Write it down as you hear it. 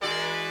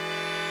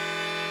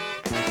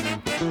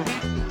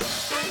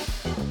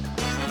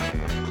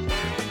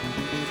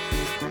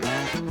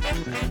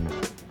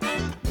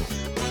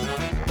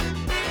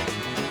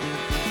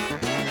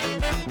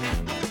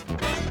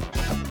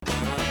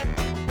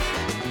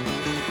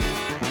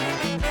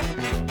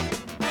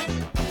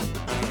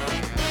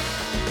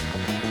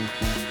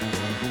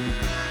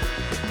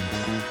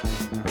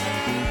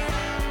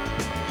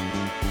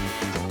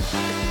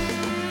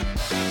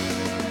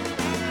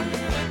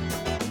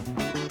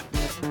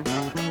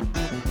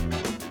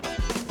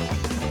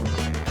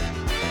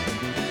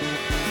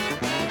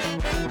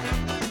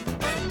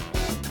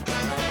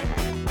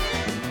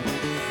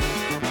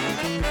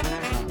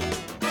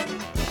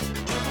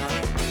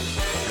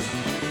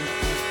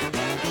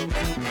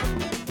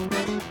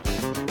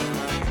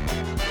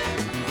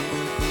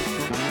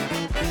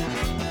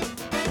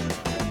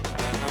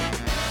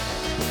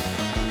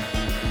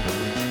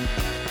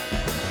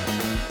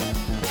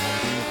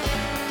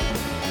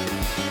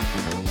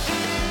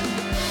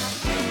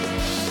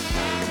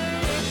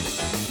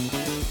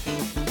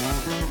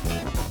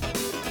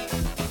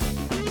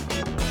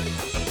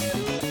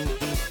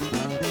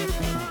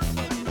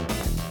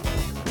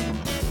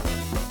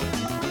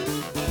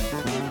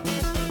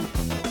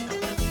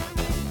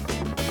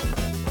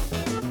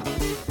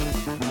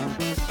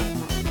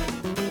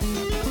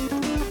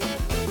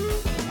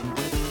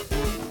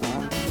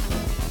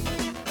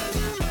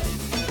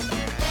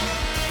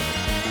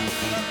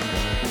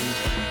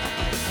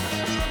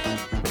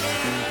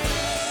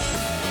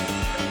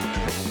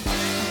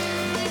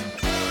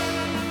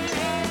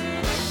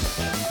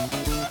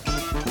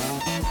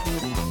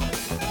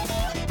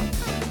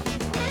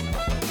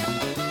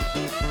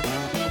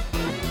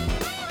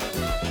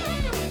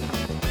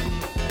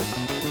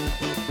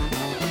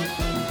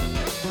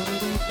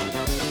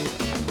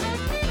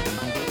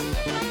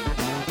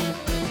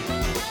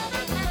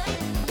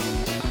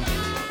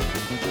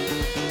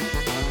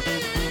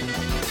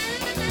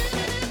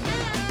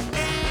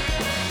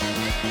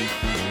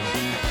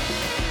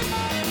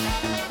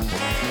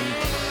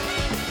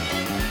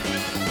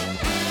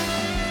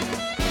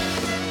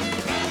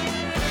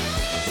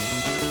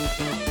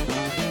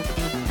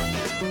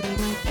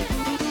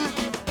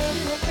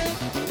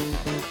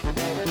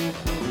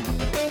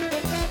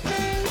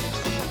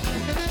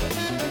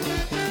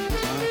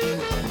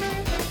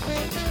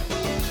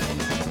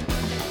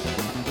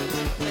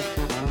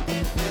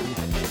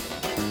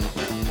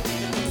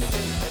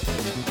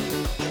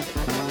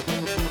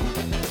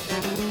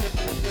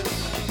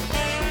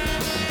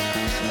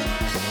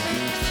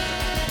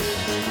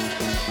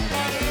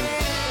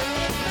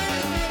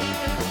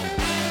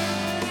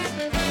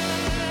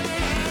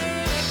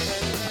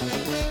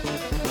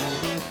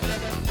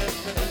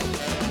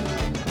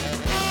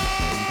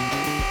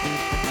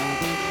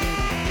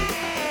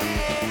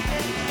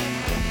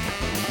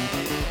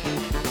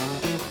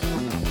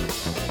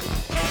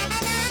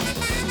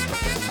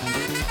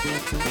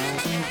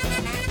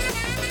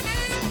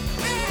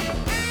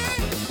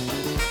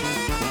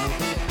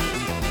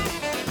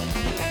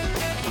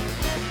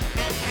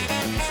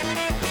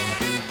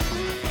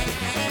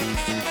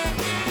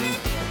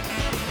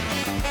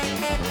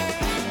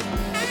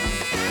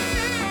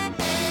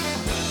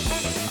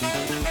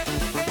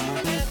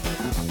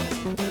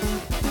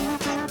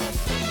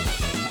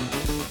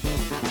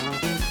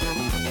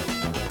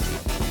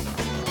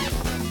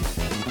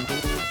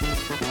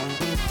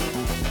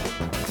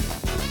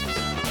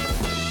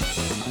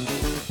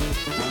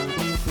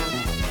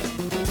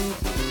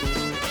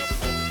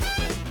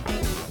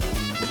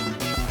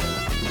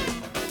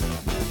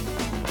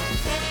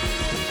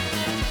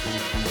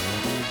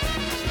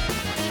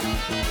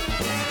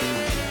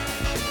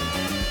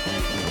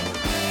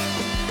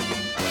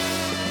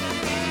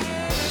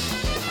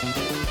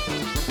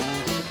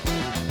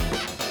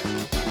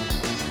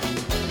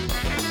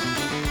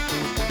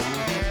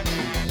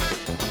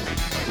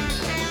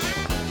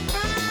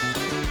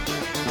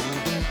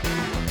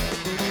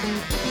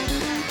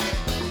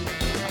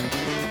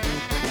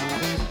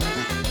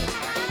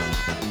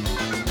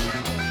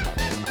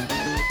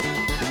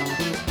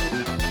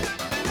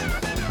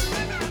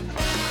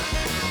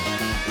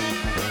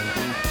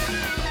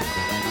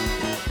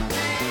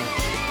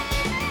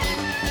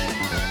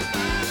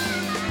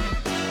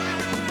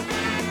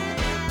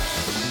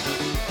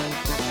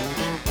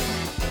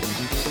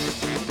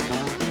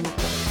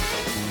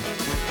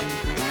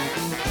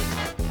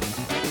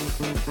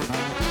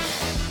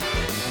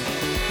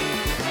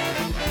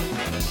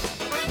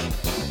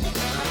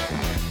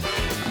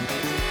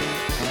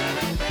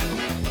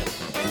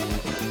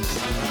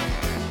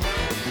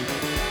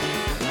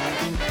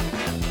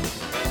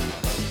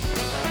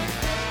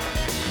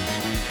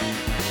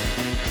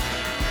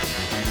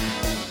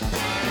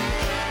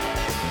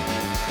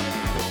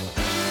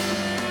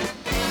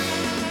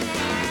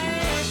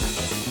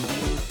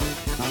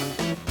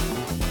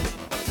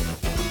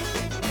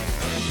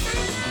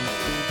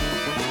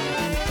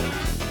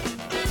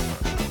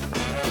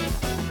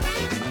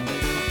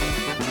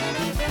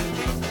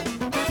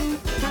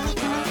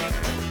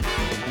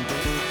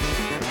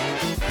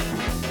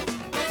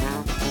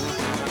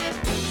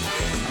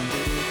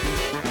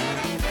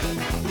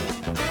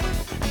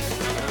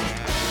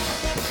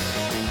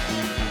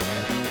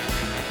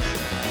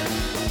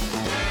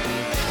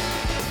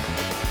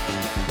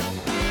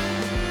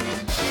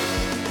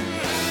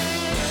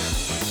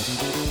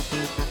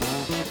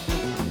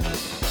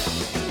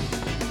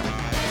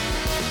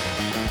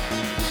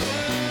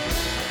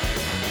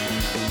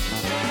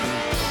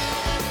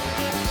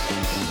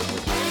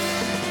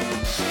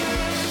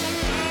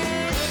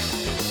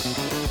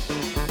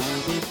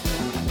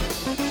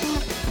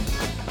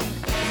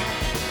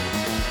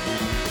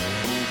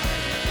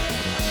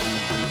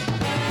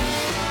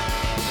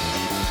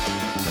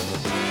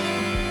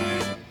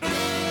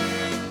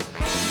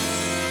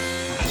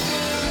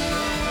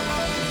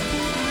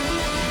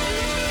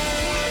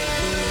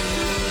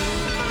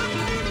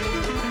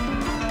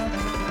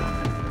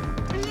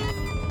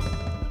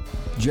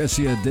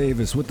Garcia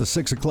Davis with the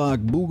 6 o'clock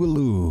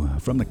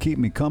Bugalu from the Keep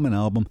Me Coming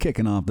album,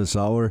 kicking off this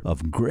hour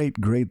of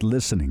great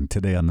listening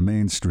today on the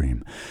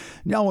mainstream.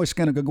 I'm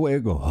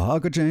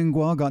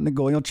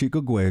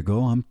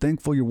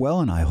thankful you're well,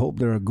 and I hope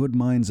there are good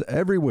minds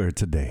everywhere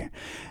today.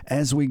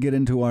 As we get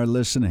into our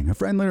listening, a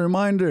friendly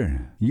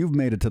reminder, you've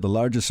made it to the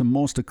largest and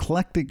most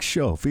eclectic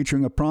show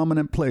featuring a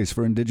prominent place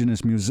for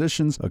indigenous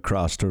musicians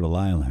across Turtle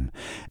Island.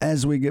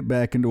 As we get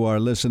back into our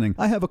listening,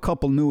 I have a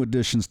couple new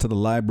additions to the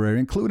library,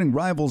 including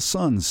Rival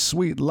Son's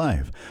Sweet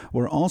Life.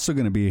 We're also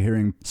going to be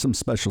hearing some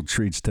special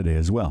treats today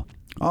as well.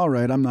 All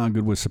right, I'm not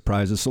good with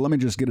surprises, so let me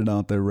just get it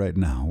out there right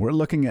now. We're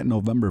looking at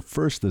November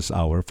 1st this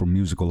hour for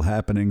musical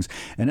happenings,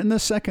 and in the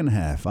second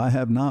half, I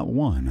have not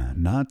one,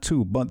 not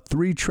two, but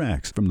 3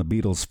 tracks from the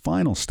Beatles'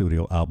 final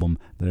studio album,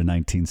 their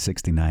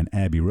 1969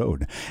 Abbey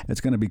Road. It's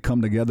going to be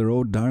Come Together,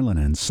 Oh Darling,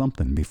 and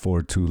Something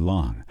Before Too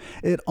Long.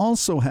 It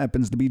also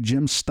happens to be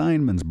Jim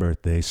Steinman's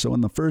birthday, so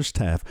in the first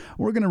half,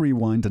 we're going to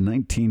rewind to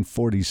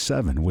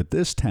 1947 with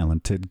this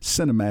talented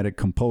cinematic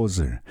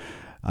composer.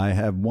 I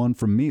have one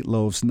from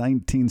Meatloaf's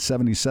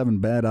 1977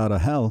 Bad Outta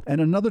Hell, and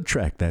another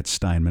track that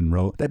Steinman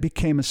wrote that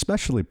became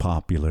especially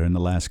popular in the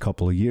last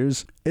couple of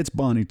years. It's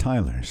Bonnie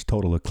Tyler's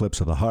Total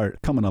Eclipse of the Heart,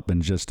 coming up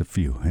in just a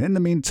few. In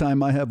the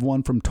meantime, I have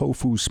one from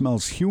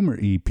tofusmell's Humor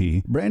EP,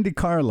 Brandi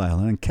Carlile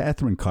and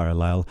Catherine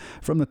Carlile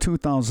from the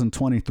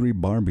 2023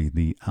 Barbie,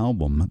 the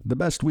album, the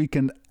Best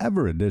Weekend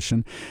Ever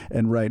edition.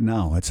 And right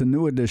now, it's a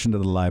new addition to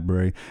the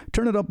library.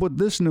 Turn it up with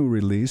this new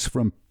release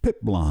from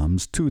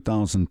Blom's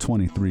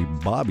 2023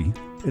 Bobby.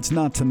 It's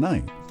Not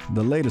Tonight,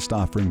 the latest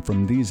offering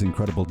from these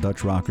incredible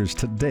Dutch rockers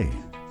today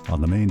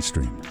on the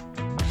mainstream.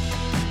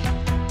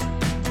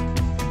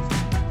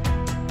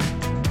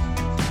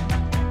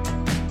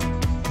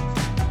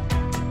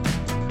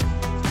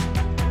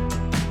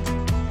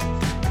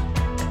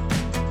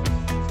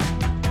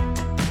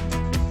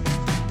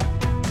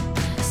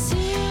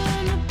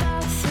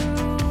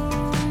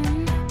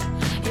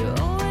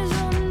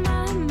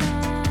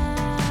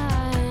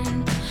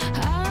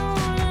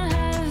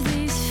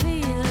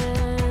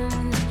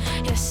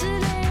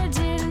 Yesterday I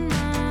didn't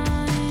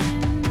mind.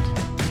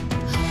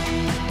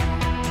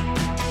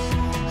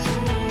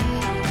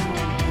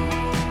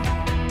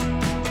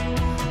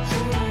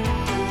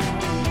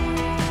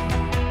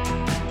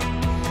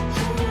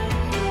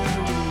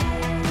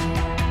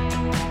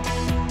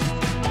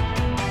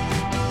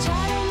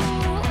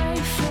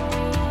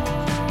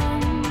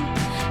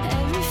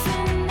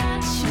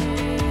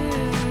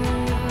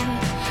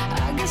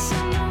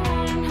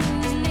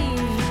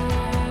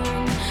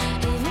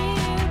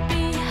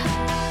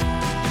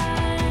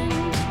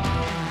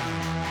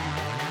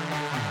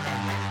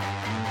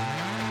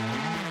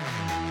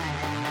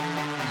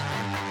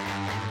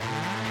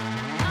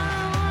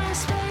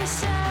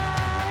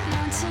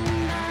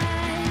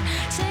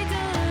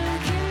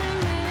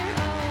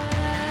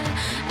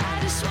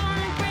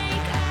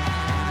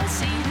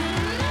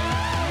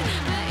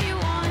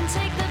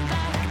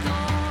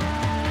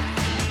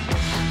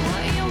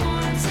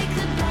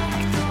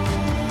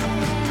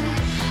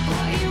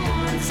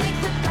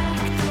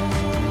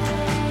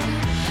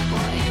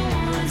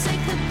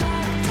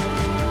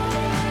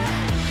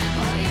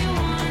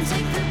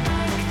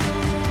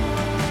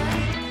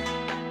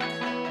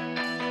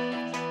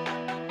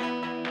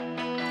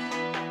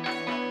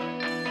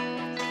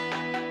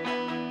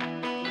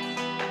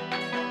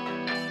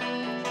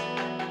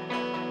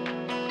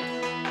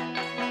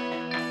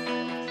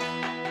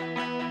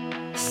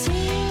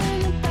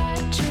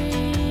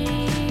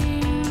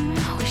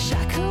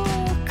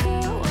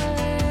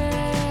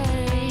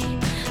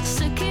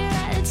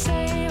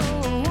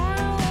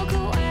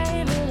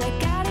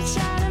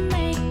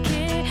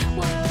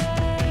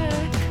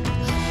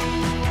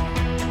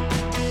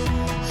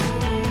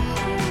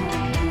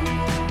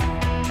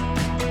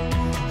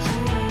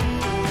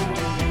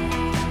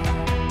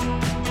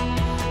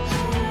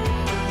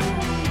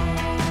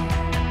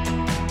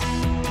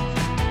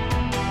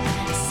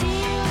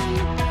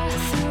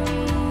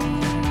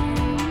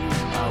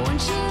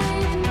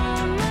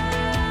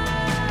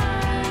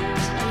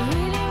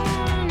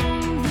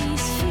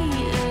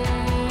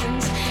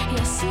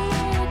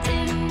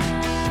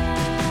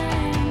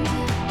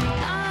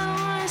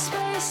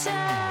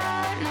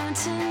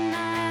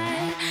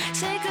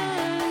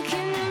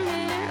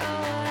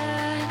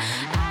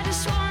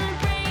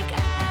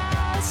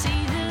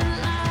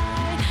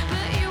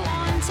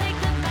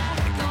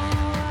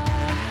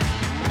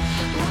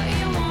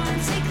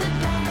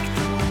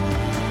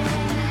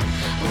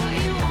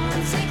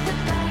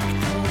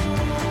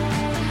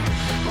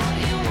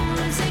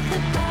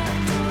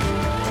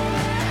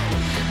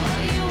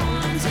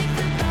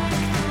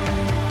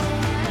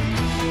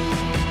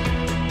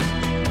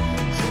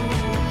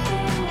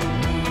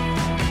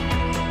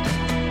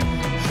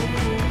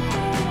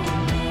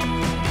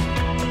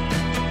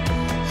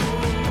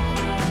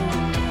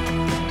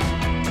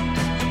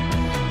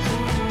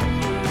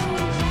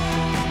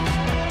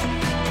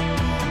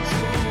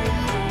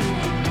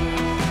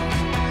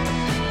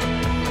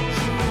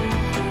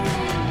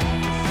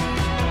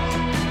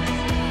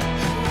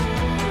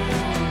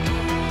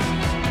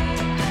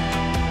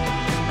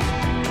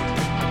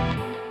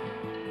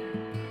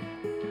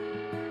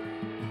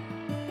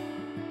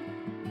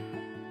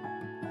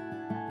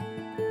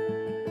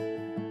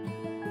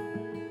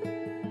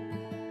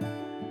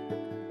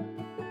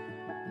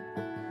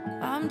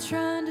 I'm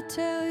trying to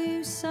tell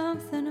you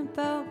something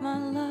about my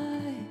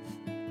life.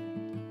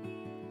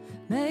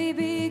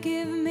 Maybe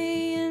give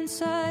me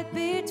insight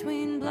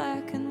between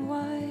black and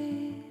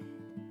white.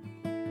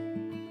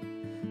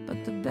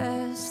 But the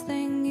best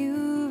thing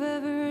you've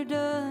ever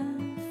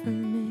done for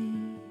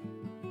me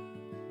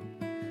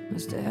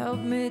was to help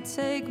me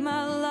take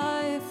my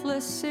life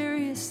less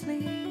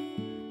seriously.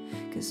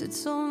 'Cause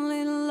it's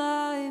only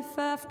life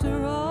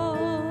after all,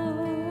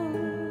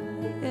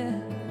 yeah.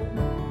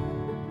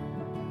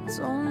 It's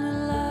only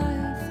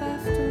life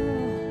after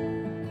all.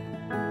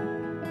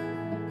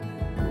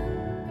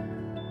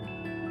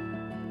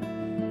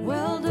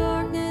 Well,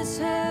 darkness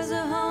has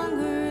a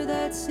hunger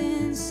that's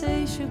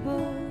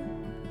insatiable,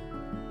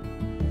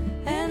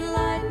 and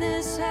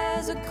lightness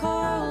has a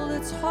call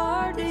that's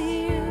hard to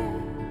hear.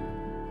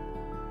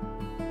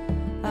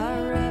 I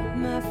wrap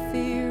my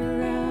fear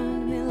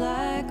around me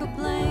like a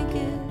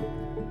blanket.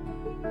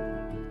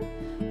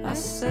 I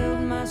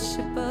sailed my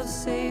ship of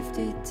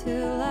safety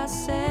till I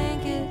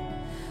sank it.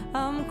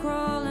 I'm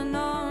crawling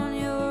on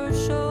your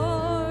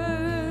shore.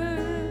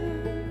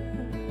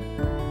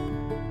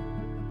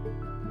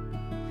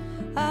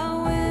 I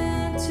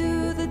went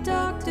to the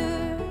doctor,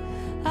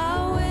 I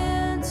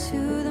went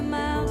to the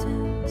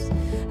mountains,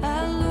 I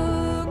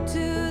looked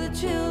to the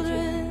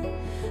children,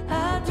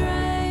 I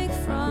drank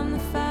from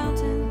the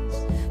fountains.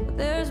 But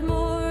there's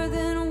more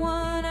than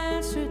one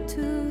answer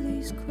to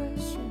these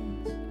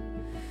questions,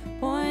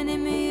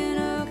 pointing me in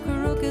a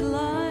crooked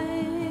line.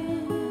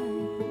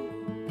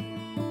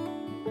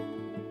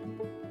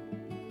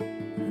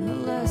 And the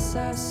less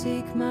I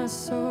seek my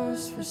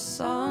source for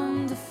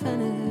some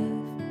definitive,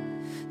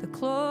 the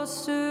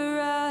closer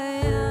I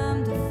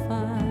am to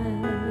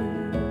find.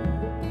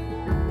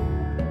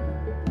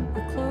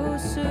 The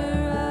closer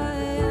I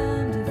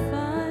am to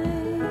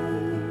find.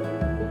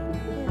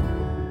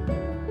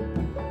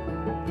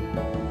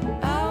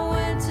 I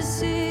went to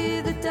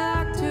see the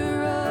doctor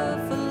of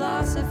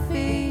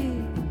philosophy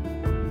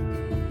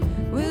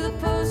with a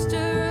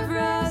poster of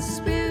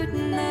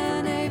Rasputin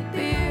and a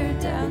beard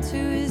down to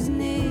his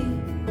knee.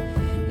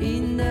 He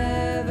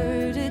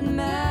never did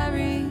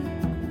marry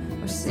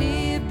or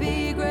see a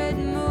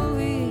B-grade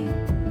movie.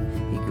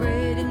 He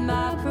graded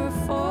my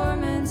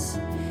performance.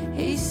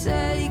 He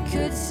said he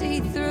could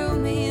see through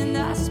me, and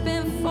I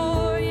spent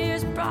 4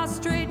 years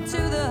prostrate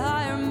to the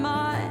higher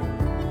mind.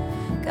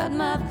 Got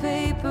my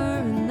paper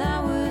and I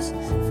was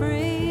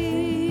free.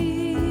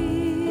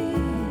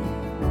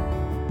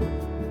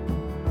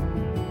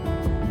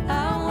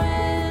 I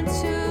went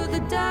to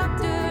the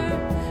doctor,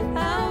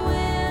 I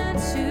went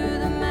to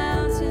the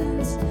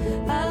mountains,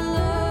 I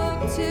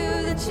looked to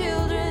the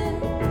children,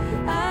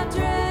 I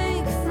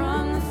drank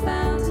from the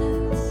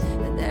fountains.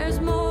 And there's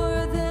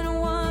more than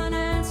one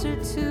answer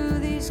to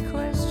these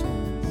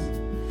questions,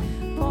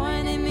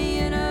 pointing me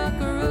in a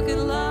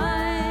crooked line.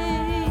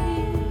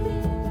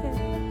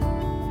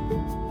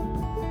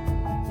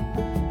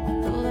 And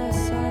the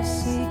less I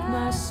seek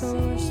my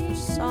source for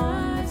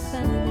some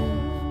definitive,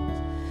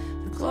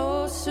 the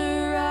closer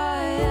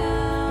I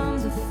am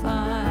to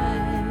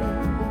find.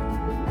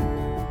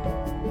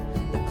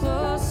 The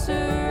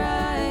closer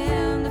I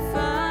am to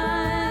find.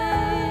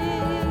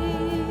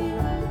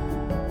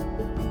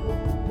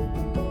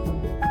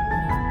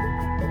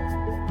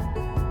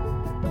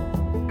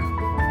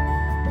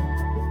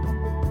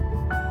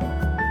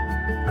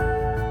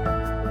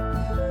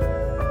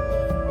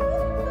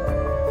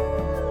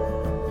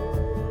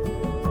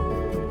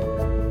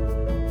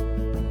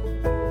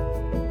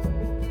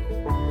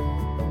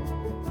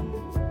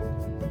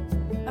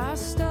 I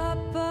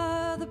stopped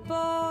by the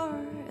bar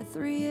at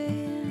 3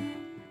 a.m.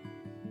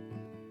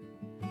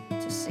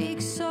 to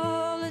seek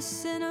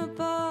solace in a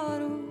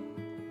bottle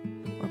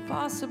or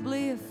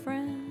possibly a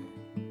friend.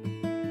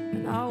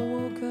 And I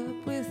woke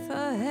up with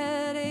a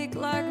headache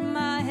like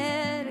my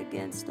head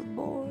against the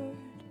board,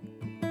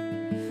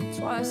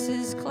 twice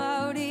as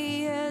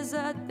cloudy as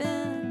I'd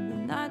been the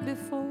night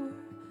before.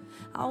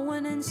 I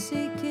went in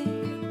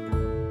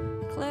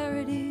seeking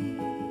clarity.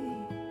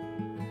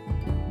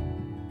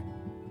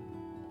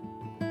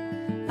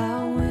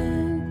 I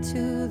went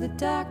to the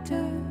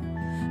doctor,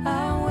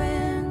 I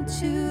went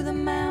to the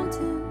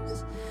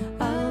mountains,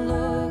 I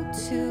looked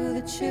to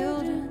the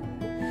children,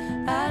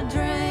 I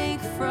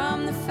drank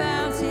from the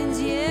fountains.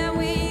 Yeah,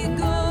 we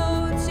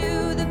go to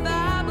the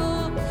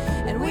Bible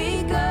and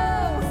we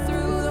go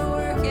through the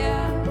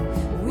workout.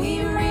 We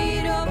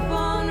read up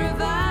on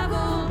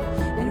revival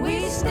and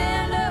we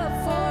stand up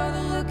for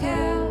the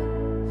lookout.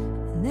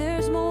 And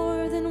there's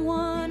more than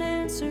one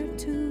answer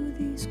to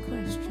these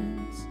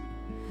questions,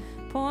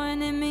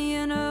 pointing me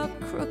in a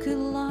crooked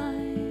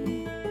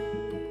line.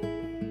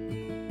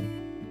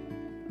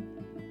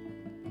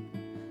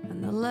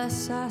 And the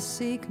less I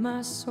seek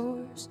my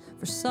source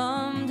for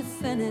some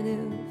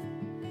definitive,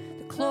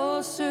 the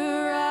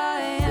closer I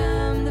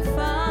am to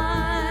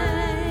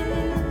find.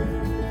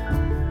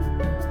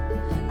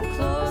 The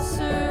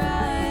closer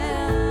I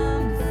am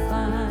to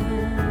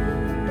find.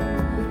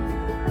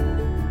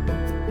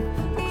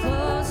 The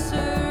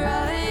closer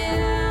I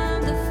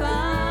am to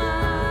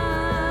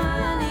find.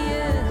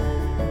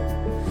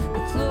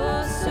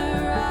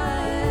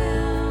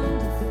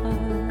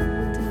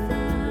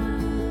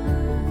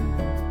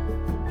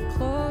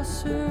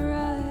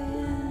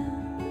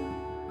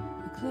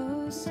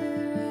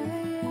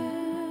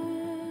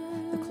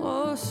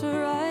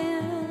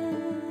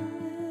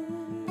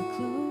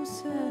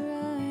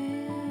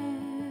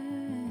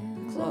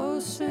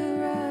 closer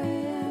I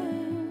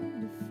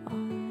am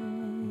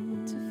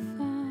to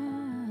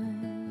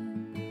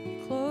find,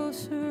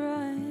 closer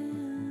I am.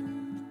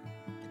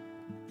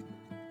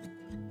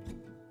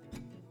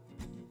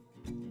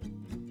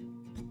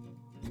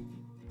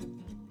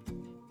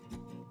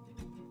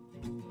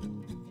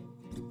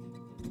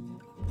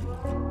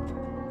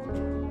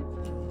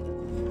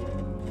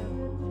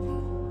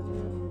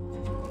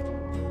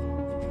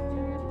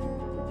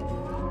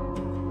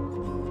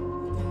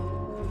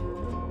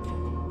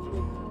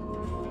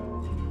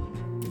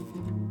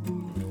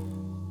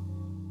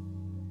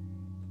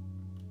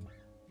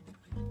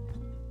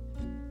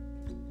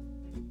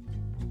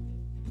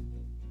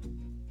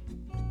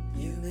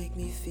 Make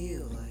me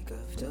feel like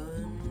I've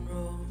done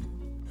wrong,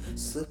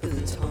 slip of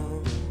the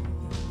tongue.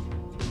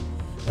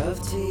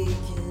 I've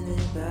taken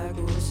it back,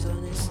 what's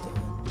done is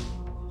done.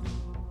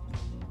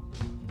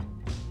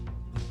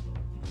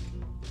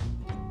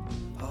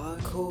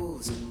 Hot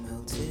coals and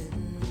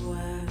melting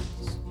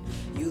wax,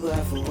 you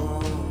laugh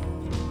along,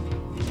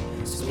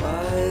 so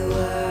I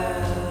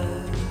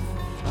laugh,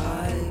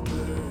 I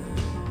burn.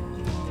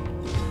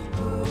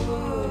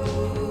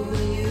 Oh,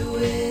 you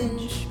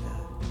inch.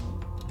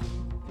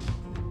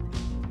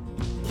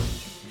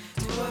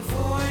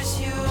 Force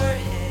your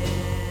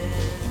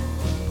hand.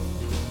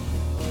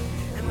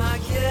 Am I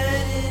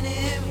getting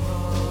it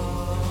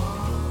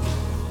wrong?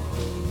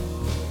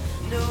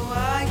 No,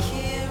 I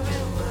can't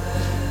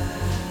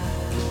relax.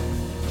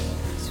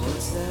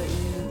 What's that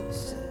you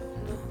said?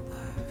 I'm not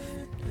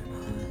laughing, am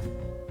I?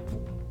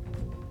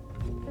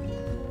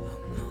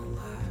 I'm not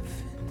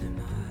laughing, am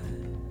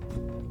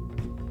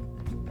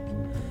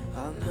I?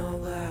 I'm not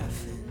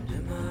laughing,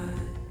 am I?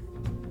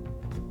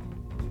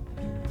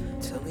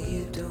 Tell me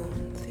you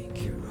don't think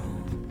you're wrong.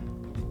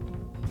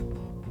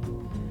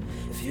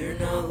 If you're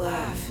not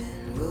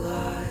laughing, will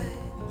I?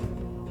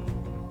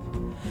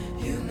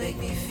 You make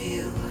me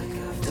feel like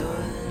I've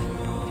done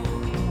wrong.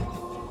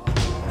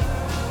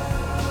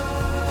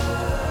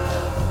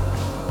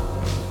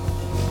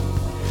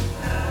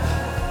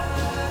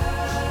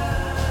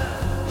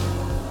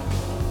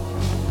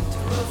 Do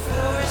I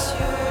force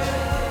your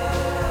hand?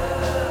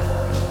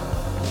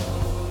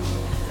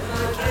 Am I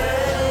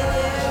getting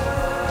it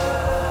wrong?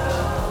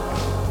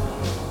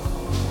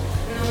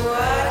 No, I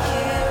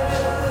can't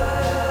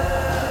relax.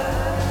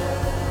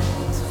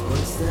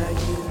 What's that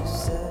you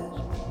said?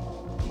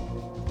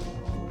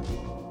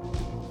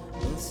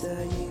 What's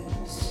that you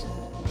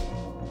said?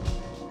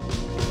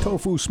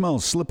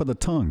 Tofusmell's Slip of the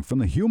Tongue from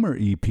the Humor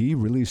EP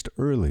released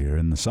earlier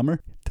in the summer.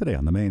 Today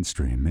on the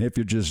mainstream. If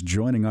you're just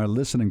joining our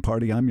listening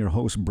party, I'm your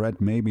host, Brett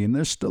Maybe, and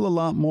there's still a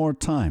lot more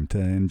time to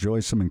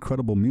enjoy some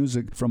incredible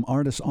music from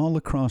artists all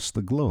across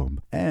the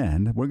globe.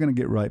 And we're going to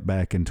get right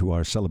back into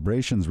our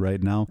celebrations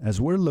right now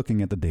as we're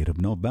looking at the date of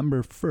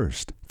November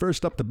 1st.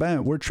 First up the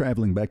bat, we're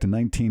traveling back to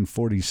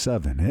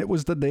 1947. It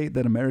was the date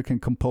that American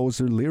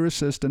composer,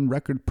 lyricist, and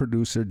record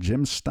producer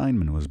Jim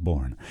Steinman was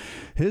born.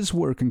 His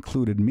work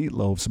included Meat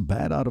Loaf's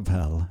Bad Out of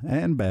Hell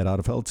and Bad Out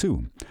of Hell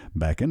 2,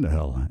 Back into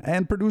Hell,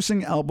 and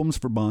producing albums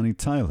for Bonnie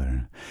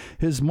Tyler.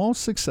 His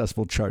most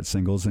successful chart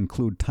singles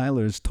include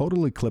Tyler's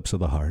Total Eclipse of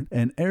the Heart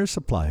and Air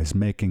Supply's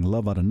Making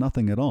Love Out of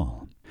Nothing at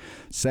All.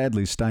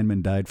 Sadly,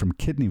 Steinman died from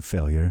kidney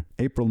failure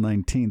April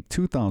 19,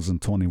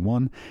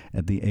 2021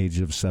 at the age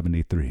of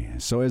 73.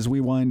 So as we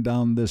wind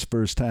down this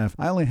first half,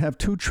 I only have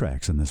 2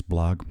 tracks in this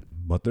blog,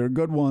 but they're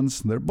good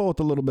ones. They're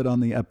both a little bit on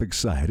the epic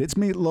side. It's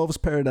Meat Loaf's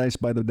Paradise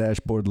by the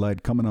Dashboard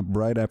Light coming up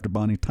right after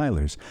Bonnie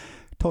Tyler's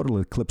Total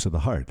Eclipse of the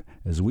Heart,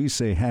 as we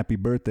say happy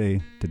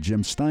birthday to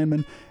Jim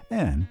Steinman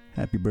and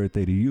happy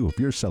birthday to you if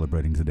you're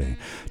celebrating today.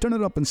 Turn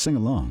it up and sing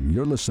along.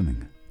 You're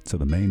listening to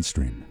the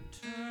mainstream.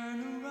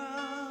 Turn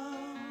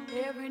around.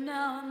 Every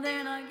now and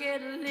then I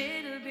get a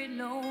little bit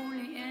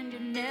lonely and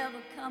you're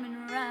never coming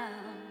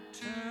around.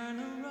 Turn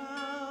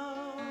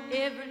around.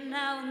 Every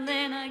now and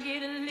then I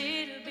get a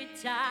little bit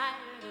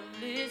tired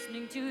of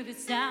listening to the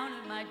sound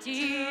of my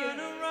tears. Turn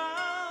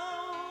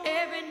around.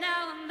 Every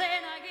now and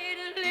then I get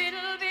a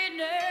little bit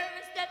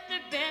nervous that the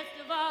best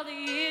of all the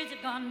years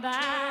have gone by.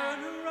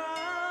 Turn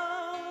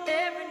around.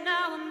 Every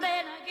now and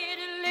then I get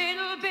a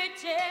little bit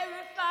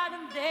terrified,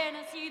 and then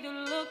I see the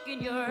look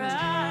in your eyes.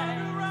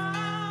 Turn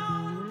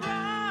around,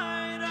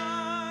 bright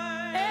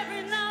eyes.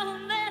 Every now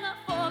and then I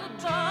fall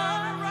apart.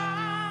 Turn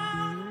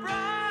around,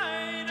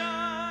 bright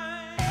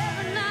eyes.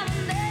 Every now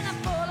and then I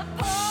fall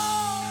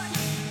apart,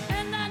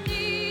 and I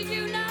need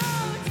you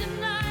now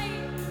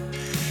tonight,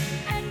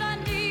 and I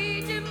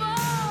need you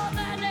more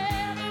than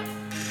ever.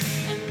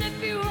 And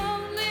if you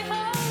only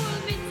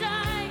hold me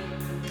tight,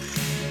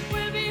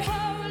 we'll be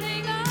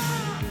holding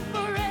on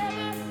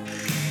forever,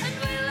 and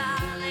we'll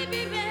only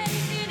be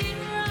making it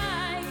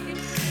right,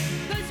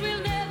 'cause we'll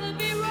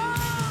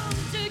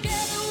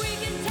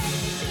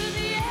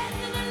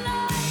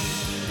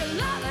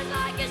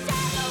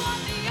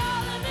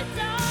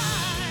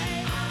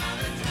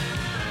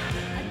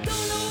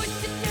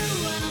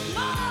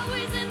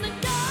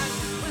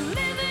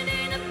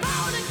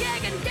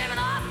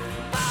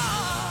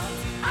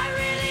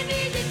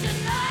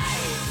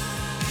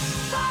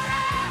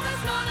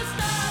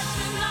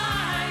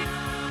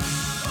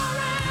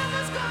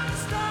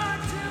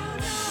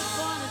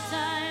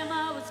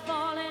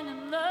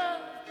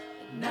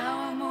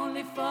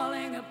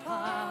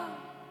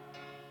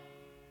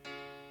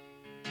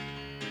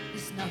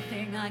There's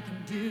nothing I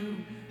can do,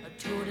 a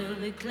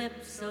total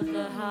eclipse of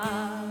the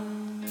heart.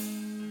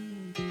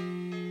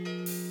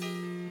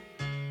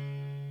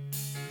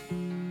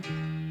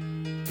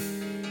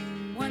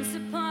 Once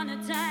upon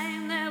a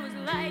time there was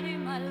light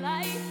in my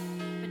life,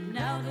 but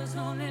now there's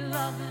only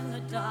love in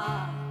the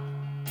dark.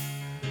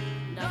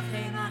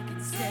 Nothing I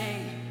can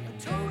say,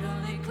 a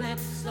total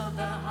eclipse of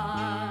the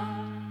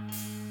heart.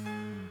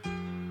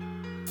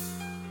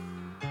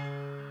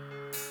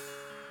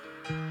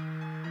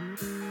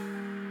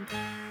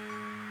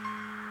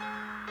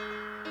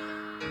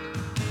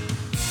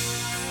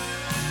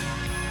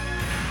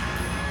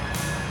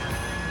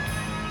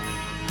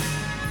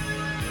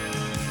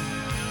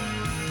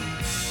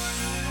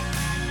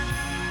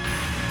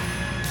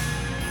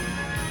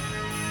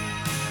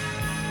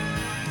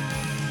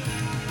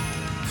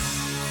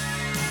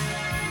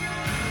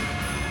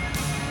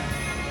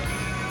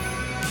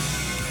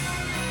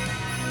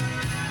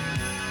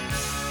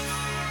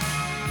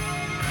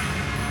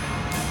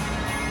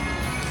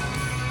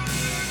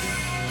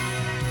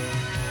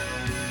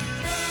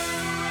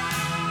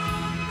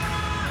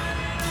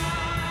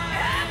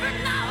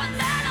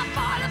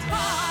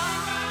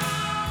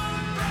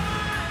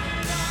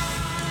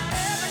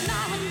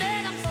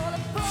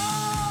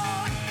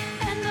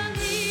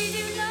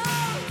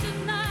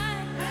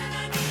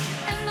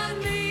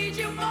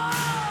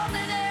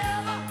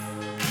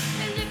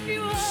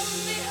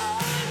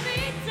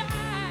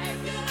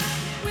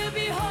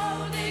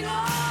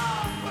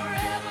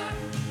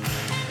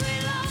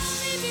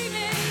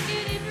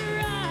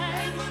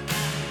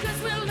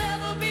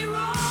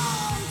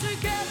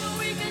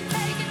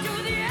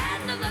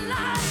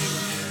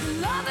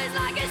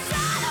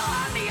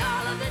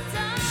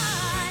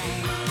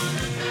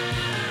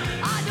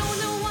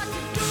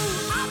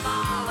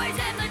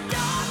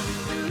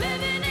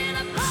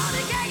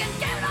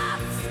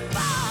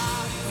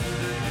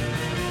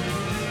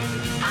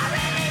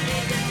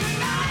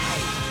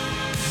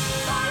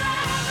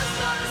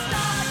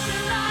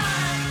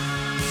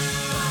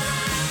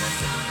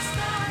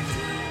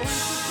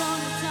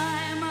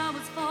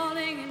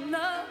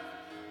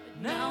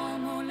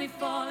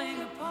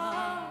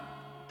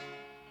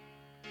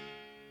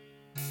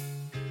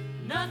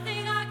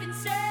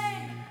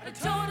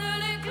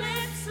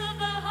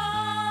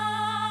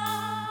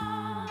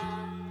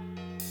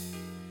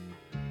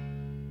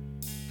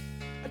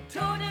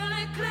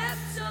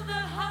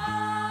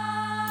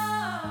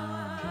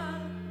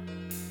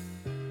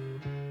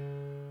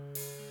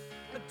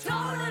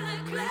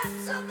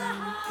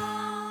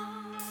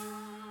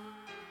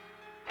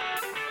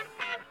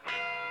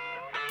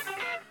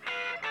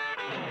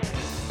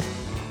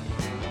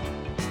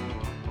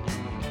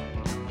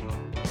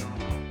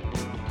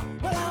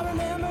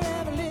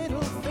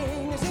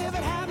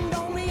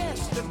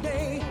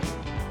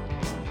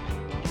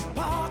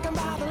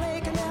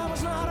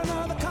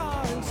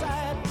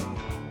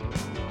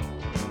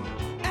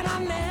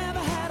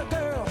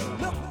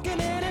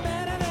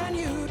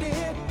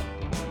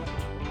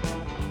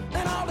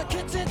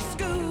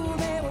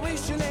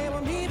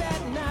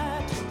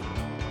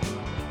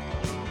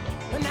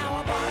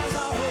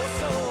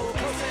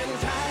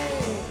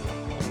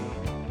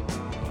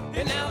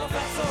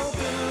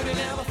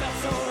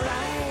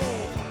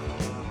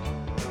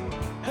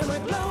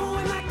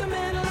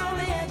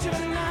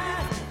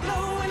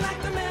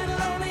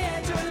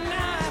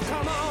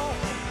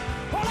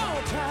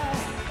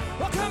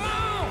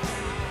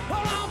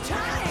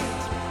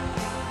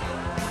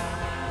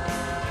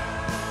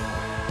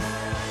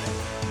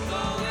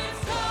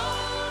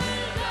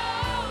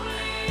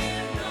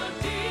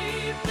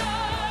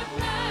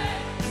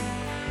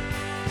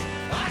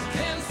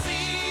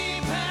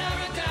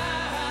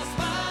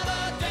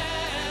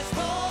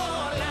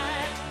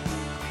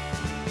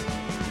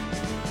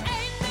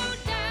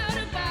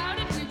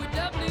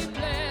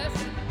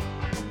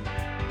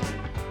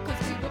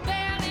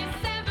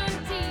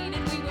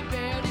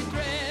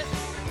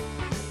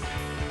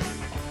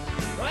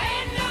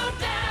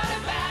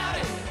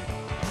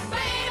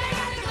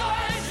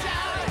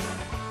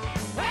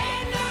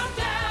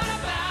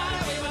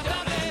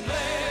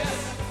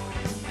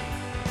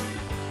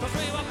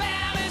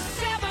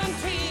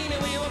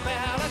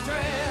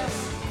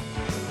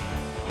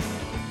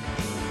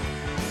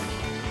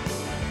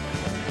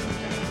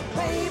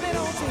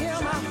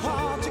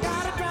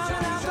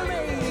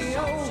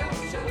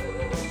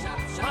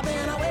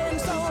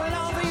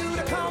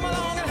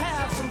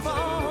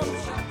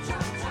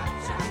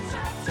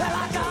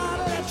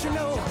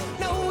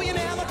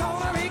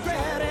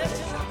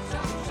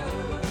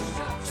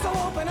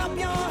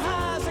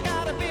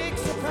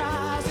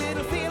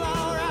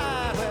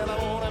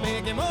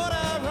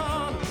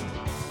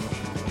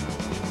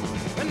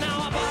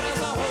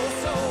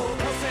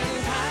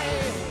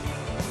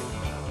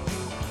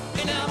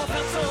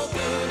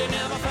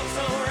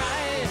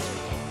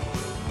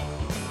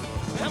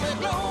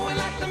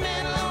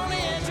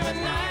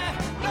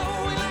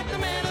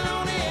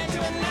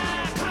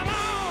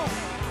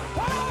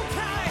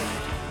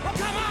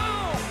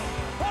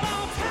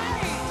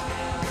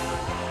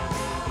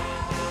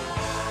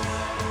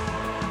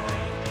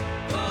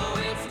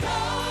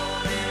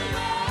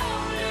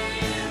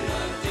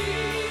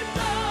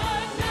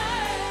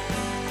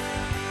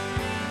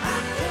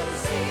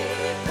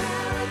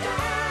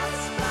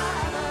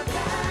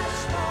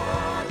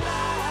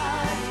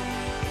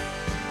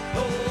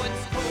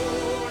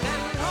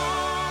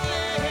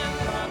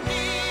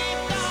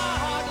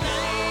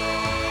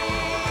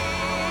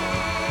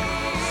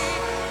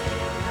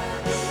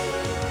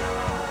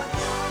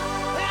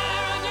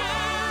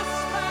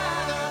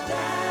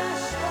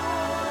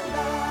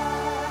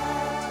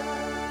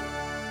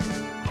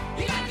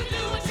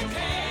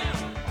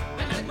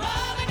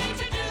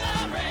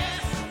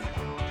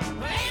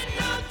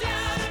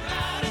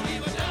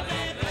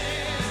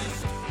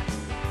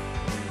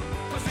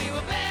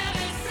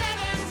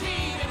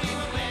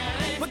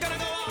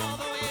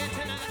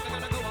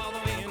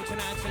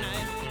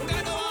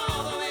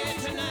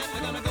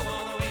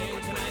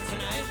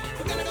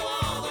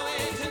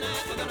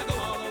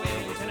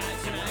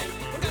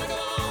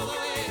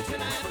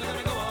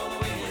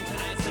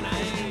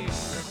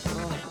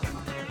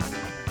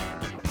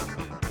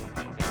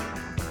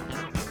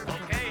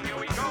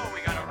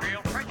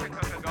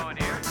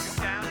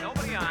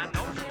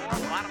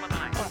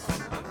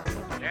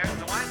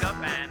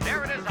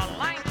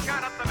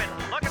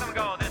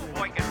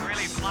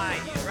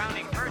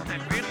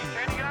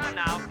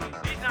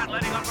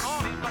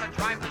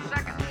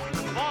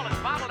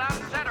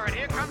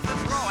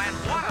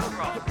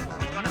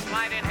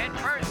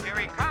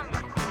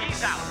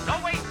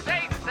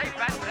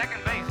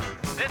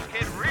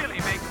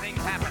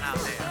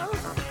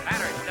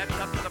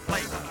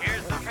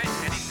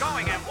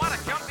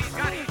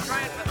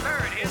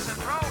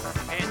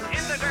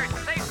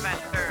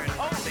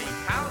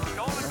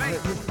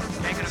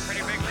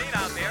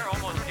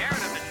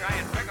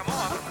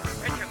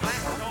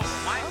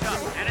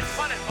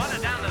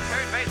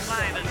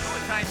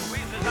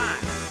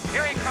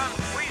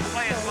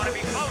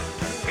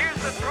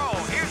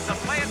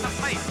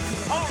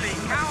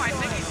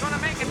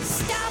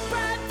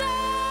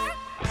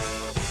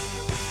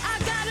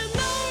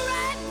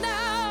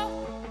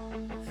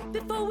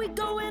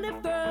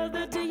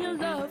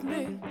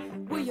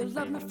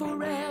 love me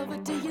forever?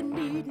 Do you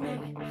need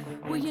me?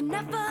 Will you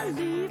never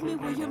leave me?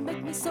 Will you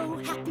make me so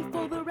happy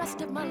for the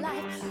rest of my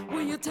life?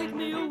 Will you take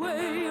me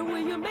away and will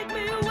you make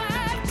me your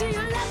wife? Do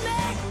you love me?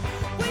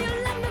 Will you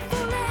love me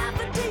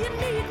forever? Do you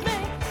need me?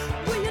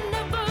 Will you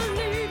never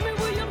leave me?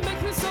 Will you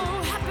make me so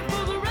happy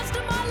for the rest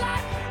of my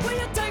life? Will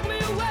you take me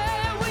away?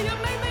 Will you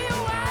make me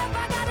your wife?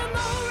 I gotta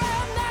know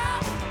right now,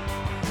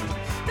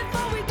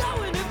 before we go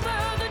any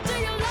further. Do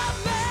you love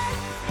me?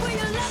 Will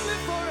you love me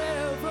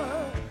forever?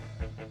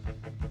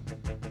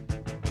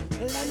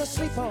 Let me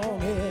sleep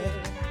on it,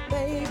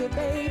 baby,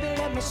 baby,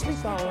 let me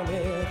sleep on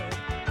it.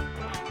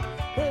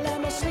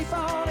 Let me sleep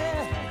on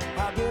it,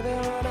 I'll give you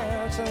an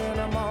answer in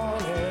the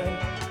morning.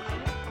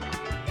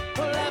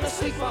 Let me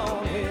sleep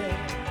on it,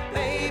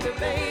 baby,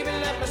 baby,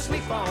 let me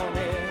sleep on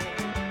it.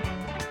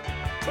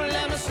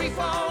 Let me sleep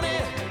on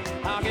it,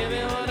 I'll give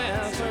you an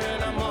answer in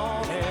the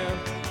morning.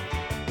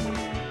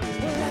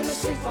 Let me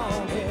sleep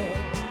on it,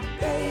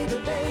 baby,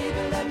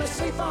 baby, let me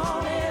sleep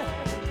on it.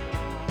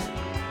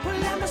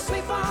 Let me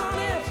sleep on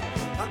it,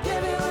 I'll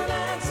give you an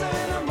answer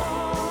in the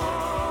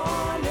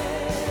morning.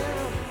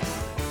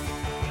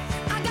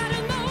 I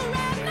gotta know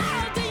right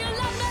now, do you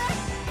love me?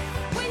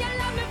 Will you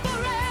love me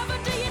forever?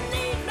 Do you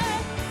need me?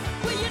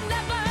 Will you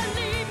never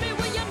leave me?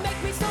 Will you make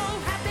me so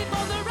happy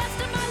for the rest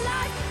of my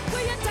life?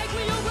 Will you take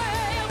me away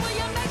and will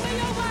you make me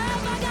your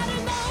wife? I gotta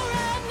know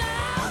right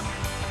now,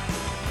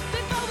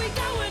 before we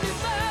go any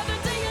further.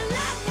 Do you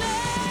love me?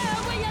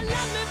 Will you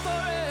love me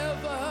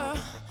forever?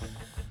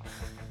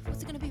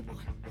 What's it gonna be,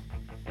 boy?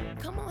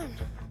 Come on,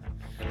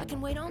 I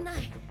can wait all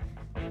night.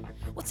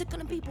 What's it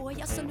gonna be, boy?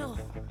 Yes or no?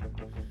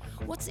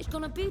 What's it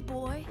gonna be,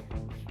 boy?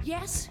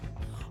 Yes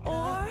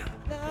or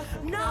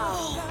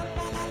no?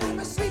 Let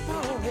me sleep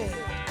on it,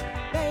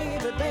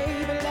 baby,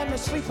 baby, let me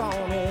sleep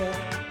on it.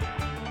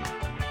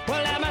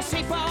 Well, let me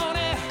sleep on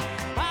it,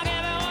 I'll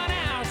give you an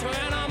answer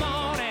in the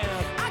morning.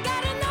 I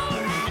gotta know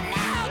right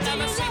now, do Let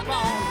me you sleep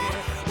love on me? it,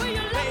 Will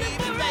you love me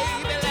baby, forever?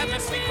 baby, Do let you me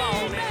sleep need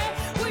on me? it.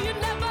 Will you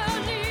never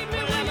leave me?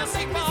 Let Will me you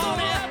sleep make me so on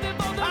it, happy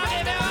for the I'll rest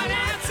give of you my an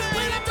life? answer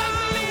Will in you the take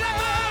me morning.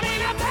 away? Will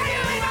you I'll tell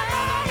you in the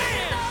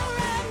morning. know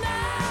right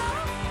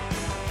now,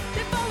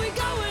 before we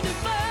go any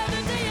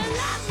further? Do you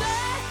love me?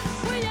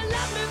 Will you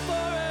love me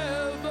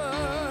forever?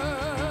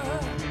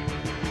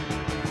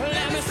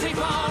 Let me sleep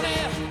on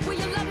it, Will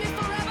you love me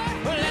forever?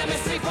 let me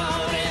sleep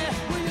on it.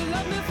 Will you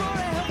love me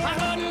forever? I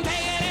couldn't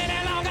take it any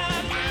longer.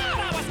 Lord,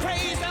 I was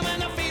crazy when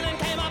the feeling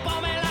came up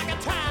on me like a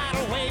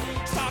tidal wave.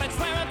 Started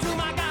swearing to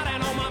my God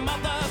and on my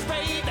mother's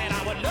grave that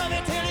I would love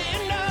you till the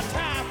end of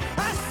time.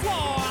 I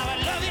swore I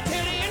would love you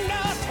till the end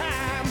of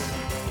time.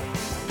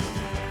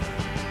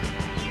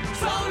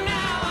 So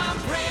now I'm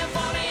praying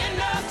for the end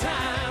of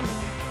time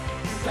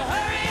to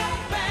hurry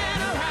up and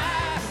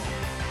arrive.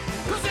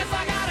 'Cause if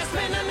I gotta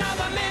spend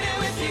another minute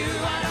with you,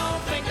 I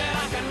don't think that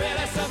I can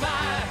really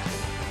survive.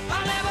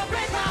 I'll never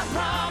break my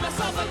promise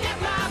or forget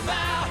my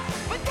vow.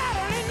 But God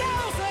only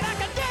knows what I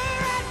can do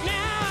right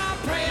now. I'm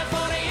praying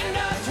for the end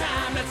of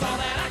time, that's all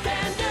that I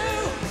can do.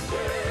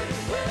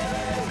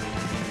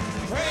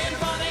 Praying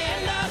for the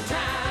end of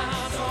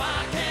time so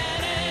I can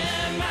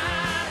end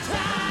my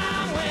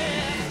time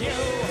with you.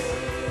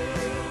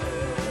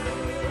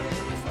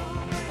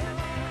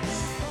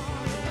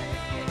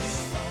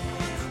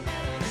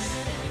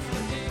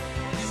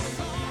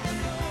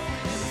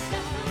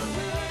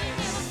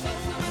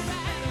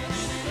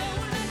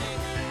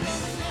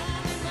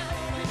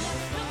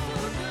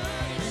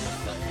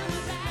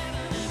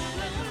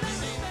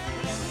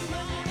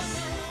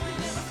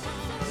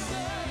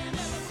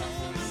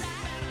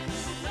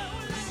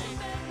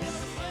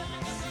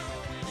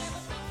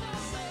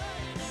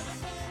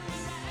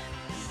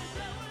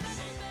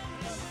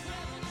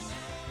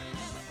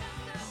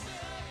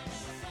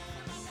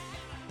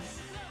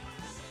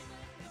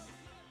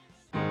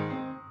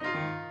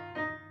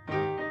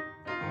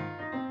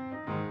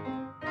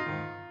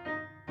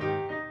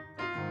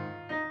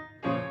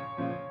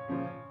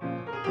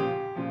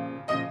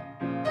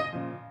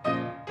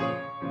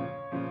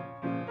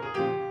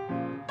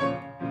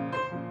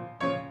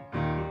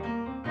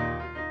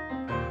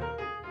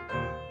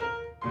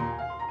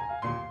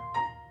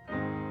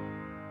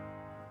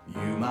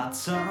 You might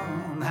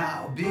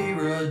somehow be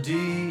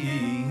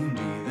redeemed,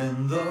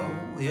 even though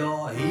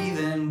your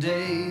heathen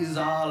days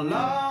are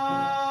long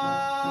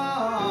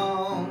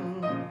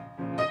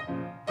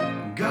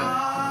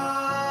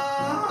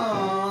gone.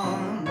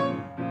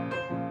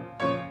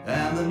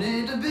 And the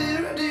need to be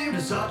redeemed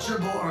is such a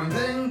boring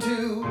thing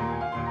to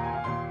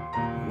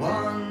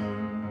want.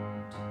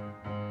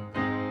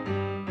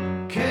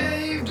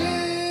 Caved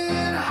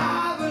in,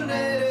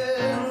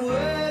 hibernating,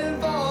 waiting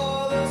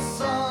for the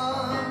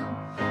sun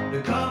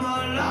to come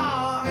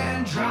along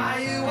and dry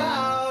you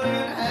out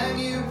and hang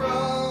you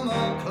from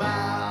a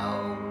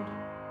cloud.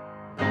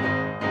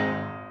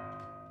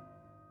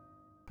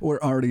 We're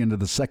already into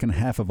the second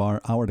half of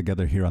our hour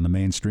together here on the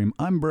Mainstream.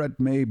 I'm Brett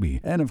Maybe.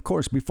 And of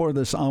course, before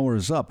this hour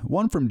is up,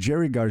 one from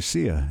Cheri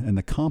Garcia and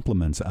the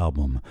Compliments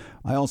album.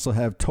 I also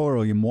have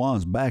Toro y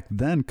Moi's Back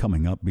Then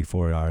coming up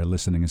before our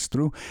listening is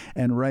through.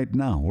 And right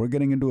now, we're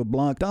getting into a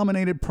block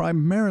dominated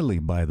primarily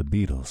by the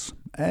Beatles.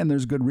 And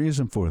there's good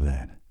reason for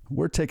that.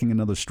 We're taking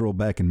another stroll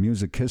back in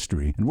music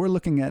history, and we're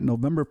looking at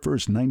November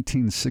 1st,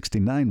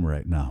 1969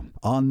 right now.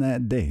 On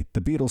that date, the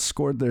Beatles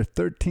scored their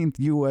 13th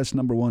U.S.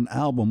 #1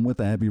 album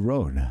with Abbey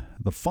Road.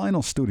 The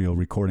final studio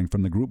recording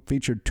from the group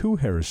featured 2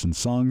 Harrison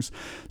songs,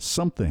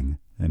 Something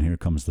and Here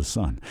Comes the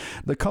Sun.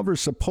 The covers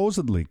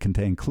supposedly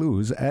contain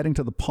clues adding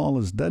to the Paul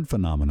is Dead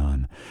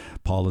phenomenon.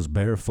 Paul is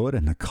barefoot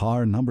and the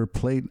car number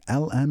plate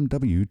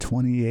LMW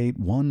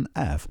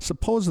 281F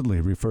supposedly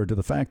referred to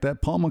the fact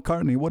that Paul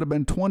McCartney would have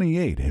been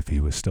 28 if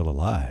he was still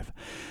alive.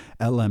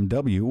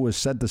 LMW was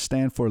said to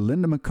stand for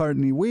Linda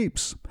McCartney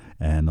Weeps,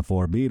 and the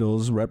 4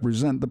 Beatles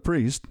represent the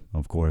priest.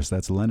 Of course,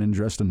 that's Lennon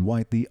dressed in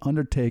white, the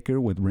Undertaker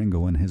with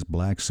Ringo in his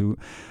black suit,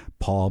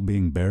 Paul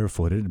being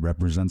barefooted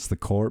represents the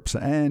corpse,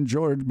 and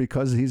George,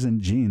 because he's in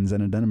jeans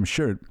and a denim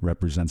shirt,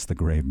 represents the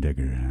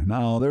gravedigger.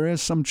 Now, there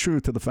is some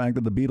truth to the fact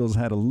that the Beatles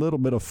had a little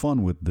bit of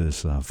fun with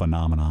this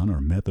phenomenon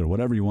or myth or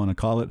whatever you want to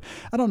call it.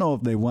 I don't know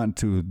if they went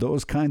to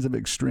those kinds of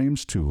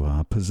extremes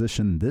to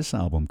position this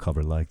album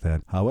cover like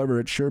that. However,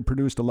 it sure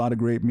produced a lot of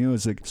great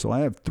music. So I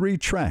have 3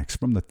 tracks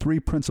from the 3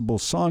 principal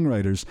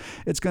songwriters.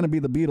 It's going to be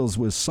the Beatles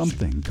with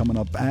Something coming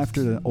up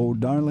after the Oh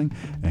Darling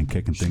and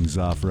kicking things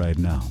off right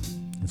now.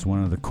 It's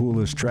one of the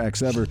coolest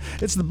tracks ever.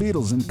 It's the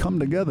Beatles and Come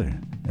Together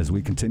as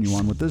we continue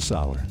on with this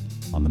hour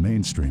on the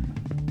Mainstream.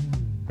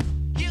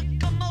 Here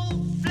come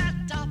old flat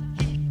top,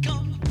 he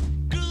come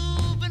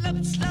grooving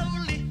up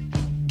slowly.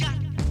 Got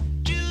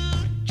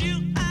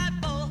juju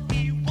eyeball,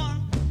 he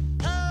won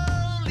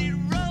holy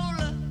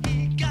roller.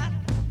 He got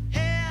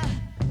hair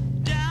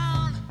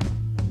down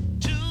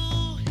to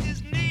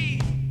his knee.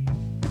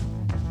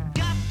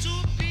 Got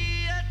to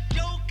be a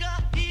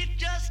joker, he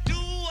just do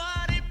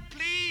what he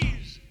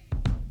please.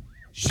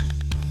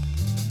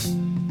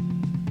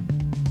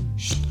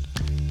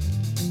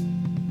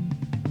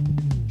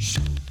 Shh.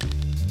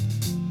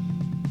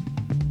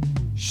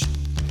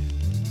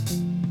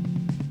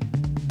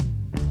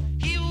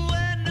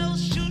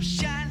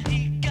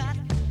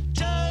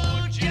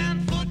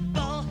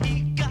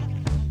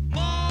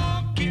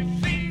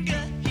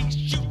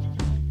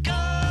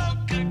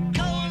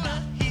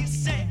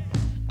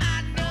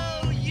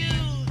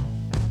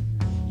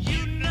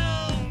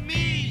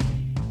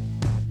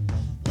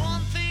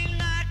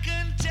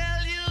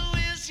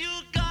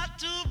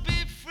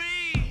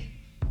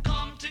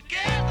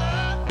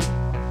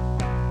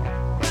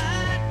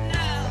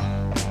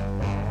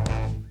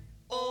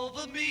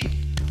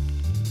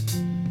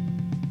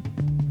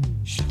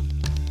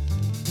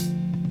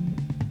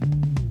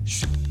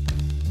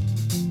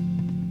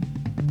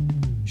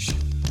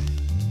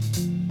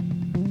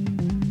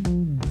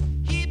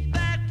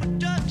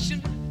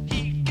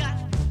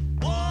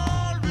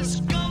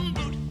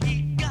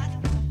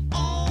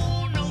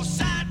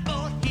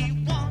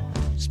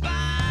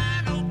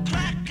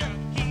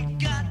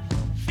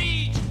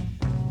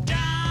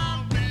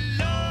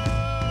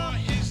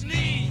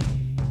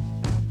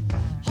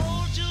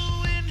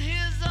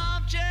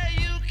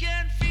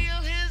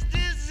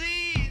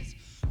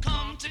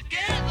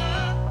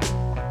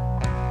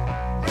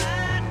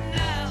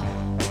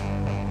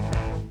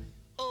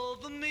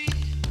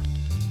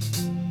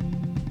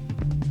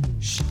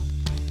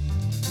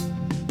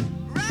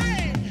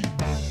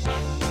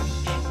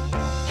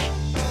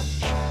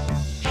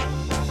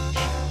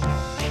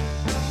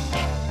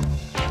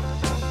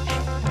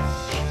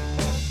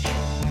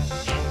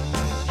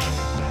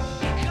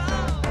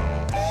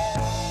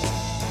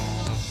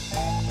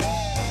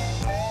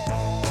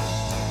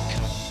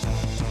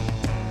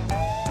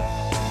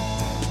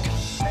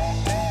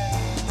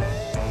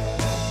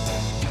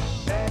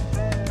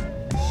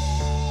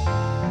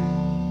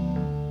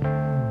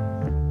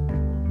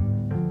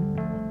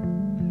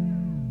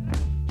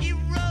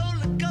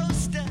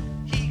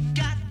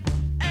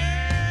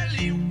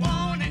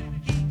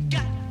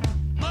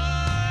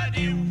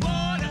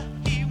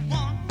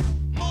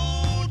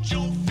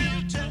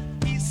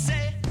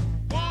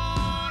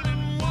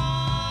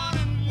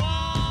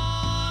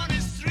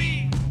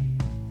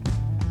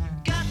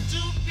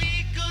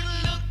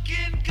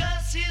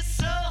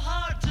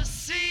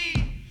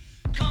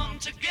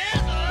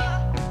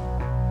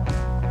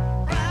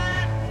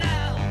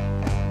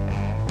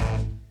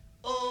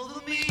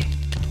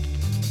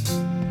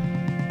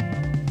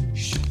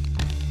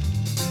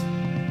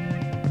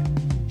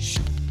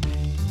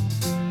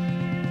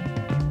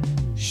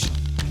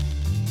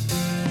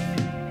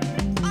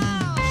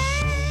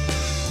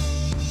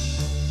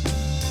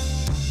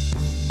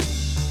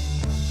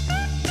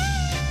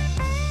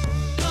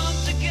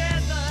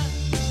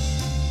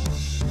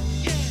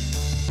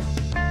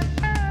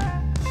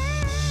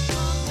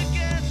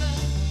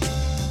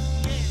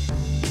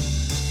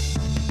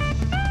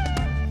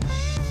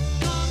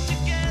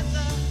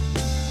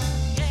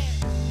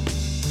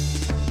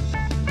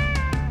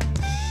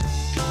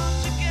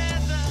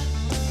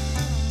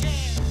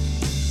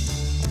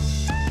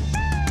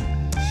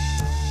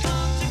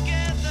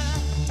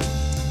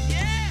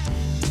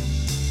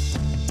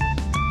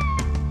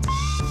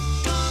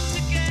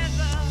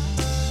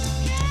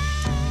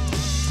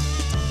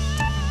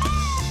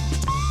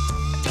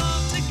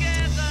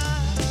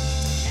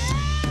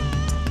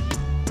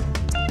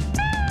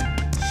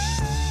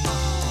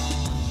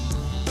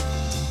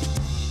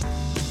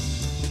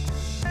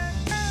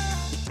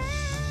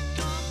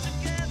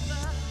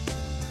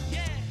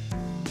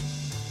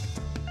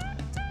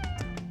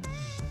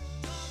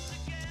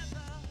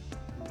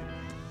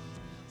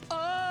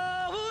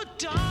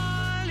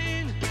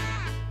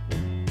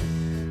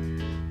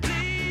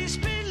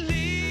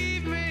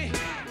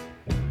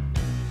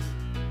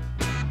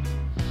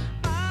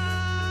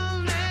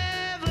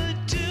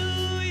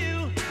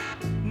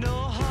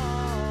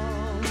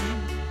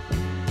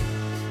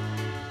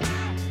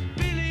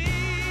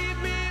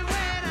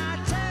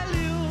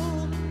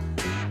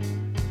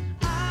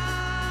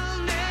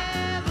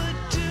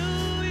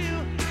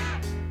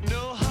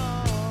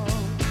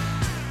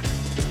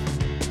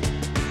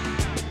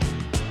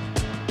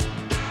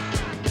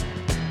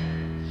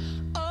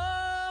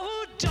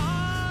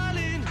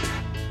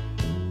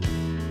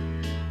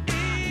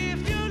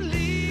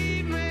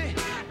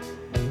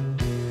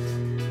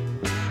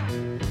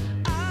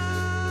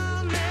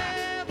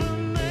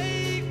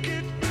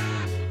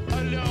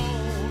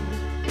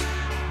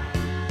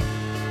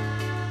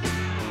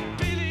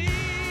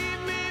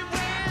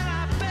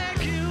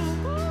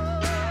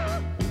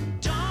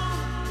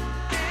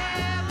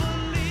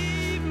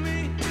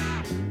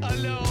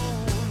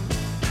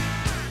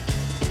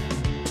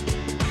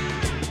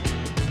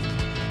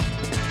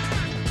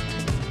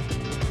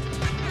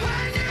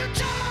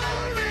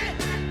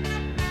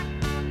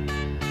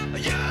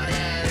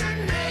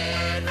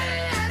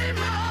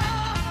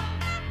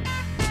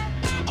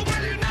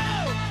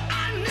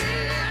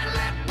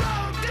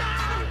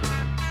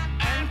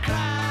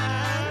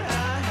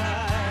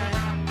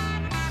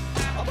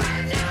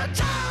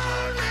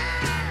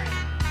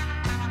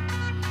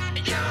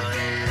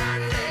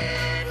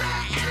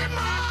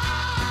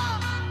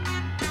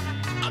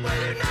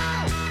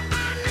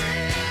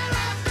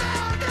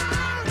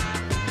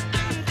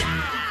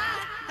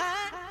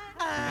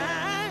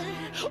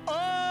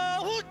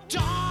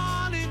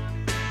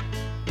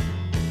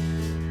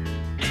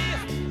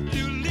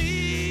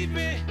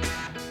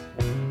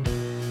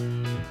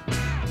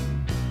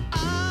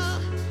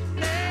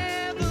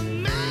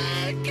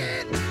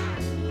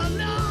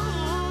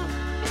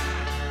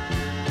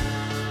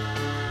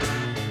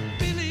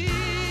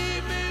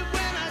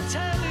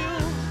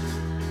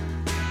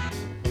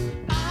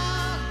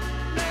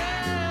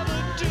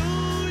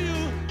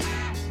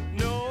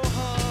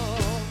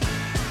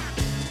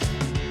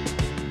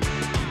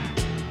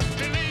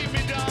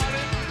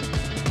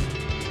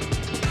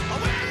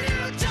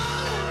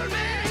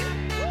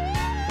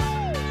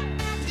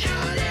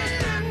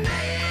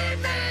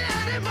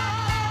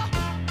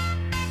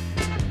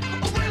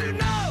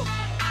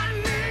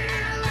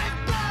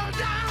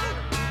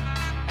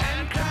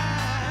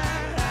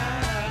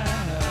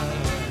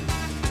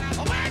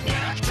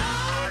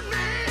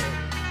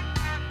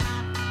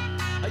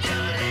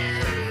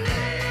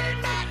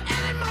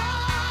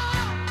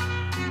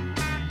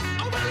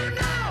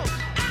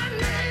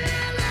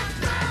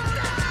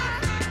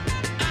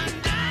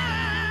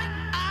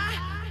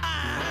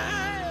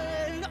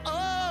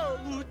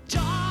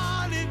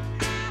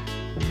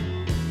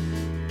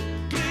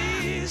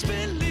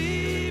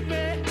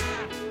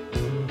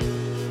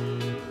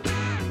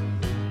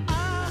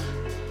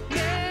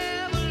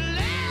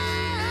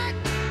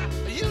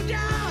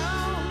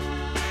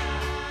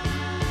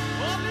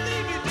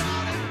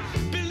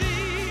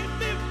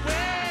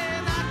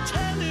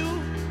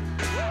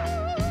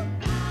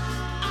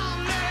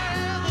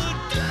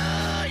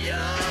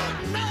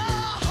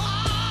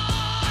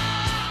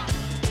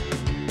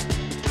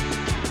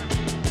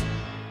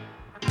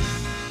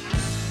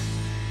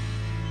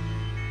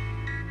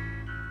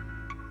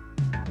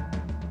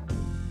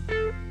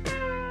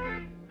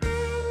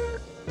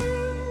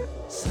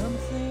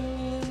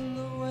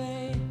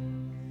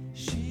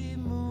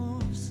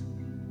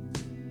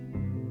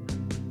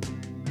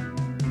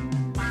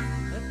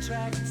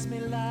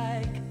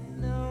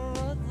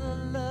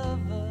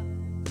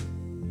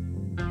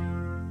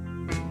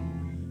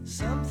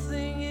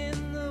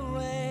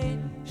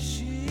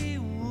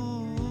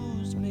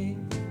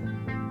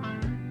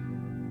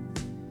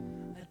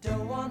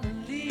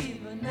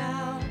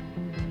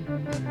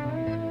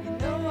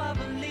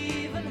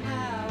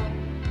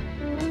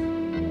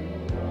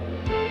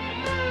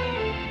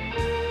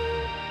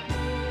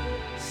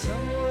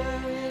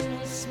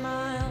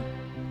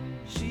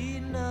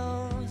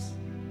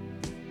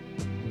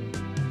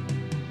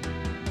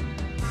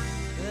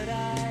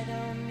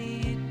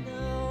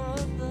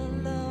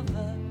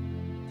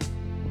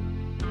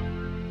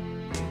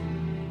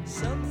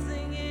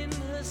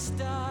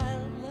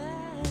 style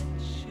that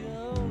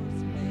shows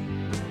me.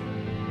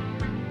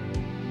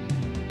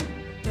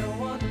 Don't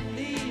want to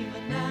leave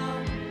her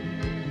now.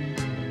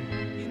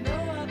 You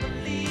know I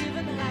believe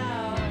in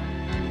how.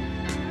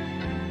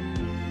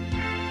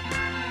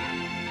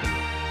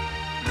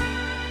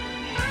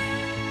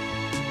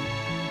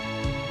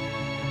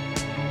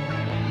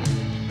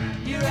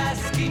 You're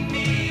asking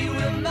me,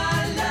 will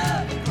my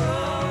love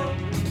grow?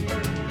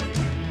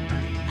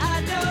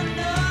 I don't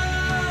know,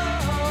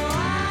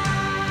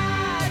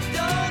 I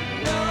don't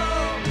know.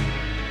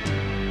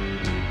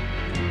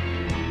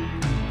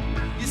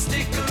 You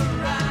stick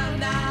around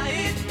now,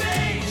 it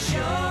may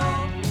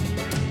show.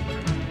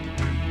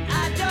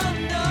 I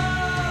don't know,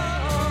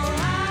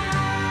 I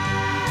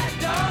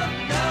don't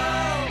know.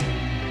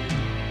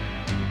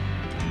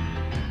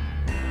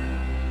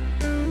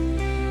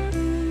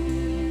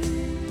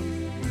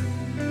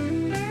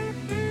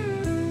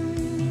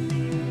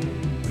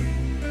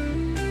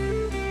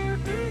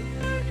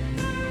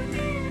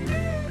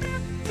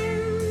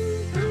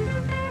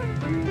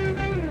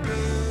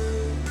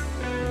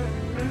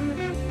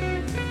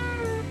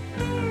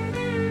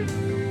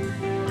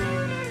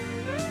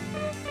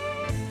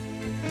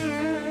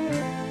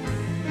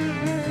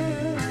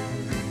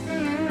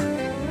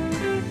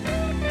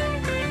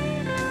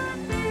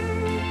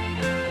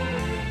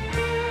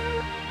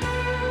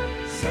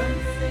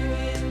 Something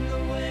in the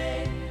way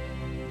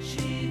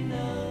she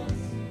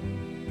knows,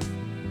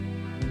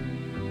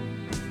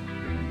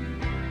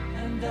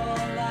 and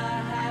all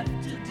I have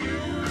to do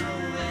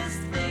is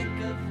think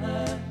of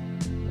her.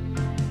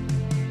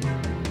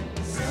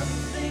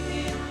 Something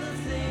in the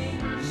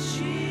things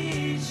she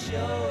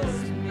shows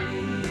me.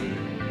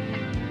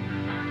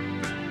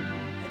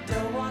 I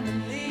don't want to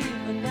leave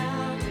her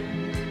now.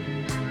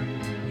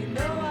 You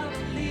know I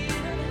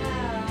believe in how.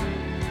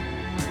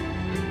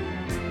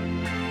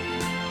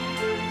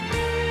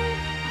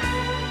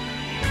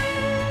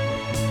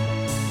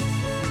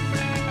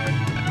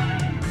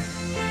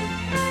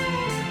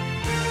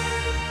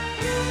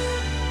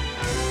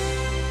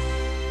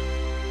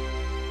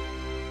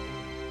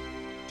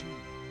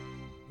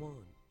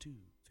 One, two,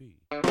 three.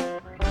 The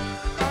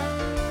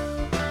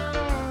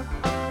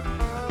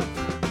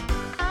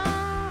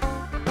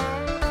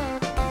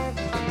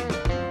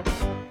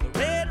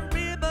red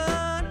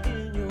ribbon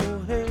in your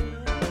hair,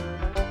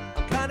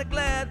 I'm kinda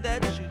glad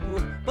that you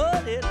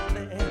put it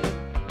there.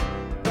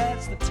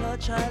 That's the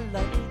touch I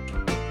like.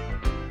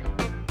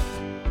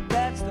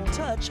 That's the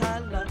touch I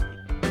like.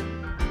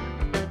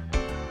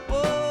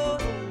 Oh,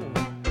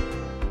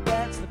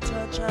 that's the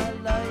touch I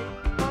like.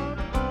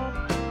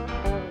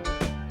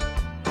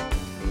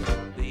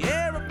 The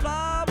air of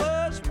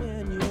flowers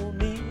when you're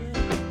near,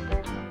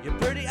 your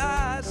pretty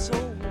eyes so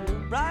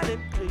bright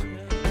and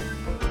clear.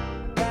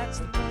 That's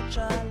the touch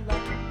I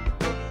like.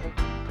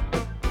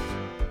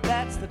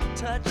 That's the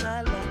touch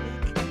I like.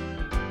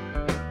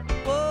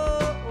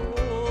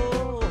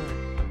 Oh,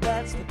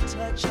 that's the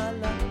touch I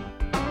like.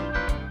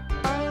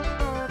 I'd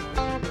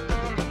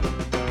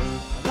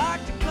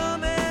like to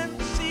come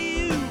and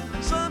see you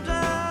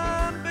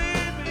sometime,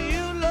 baby.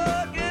 You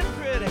looking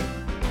pretty,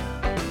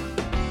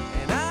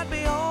 and I'd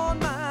be on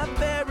my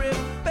very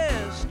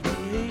best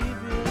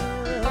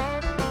behavior.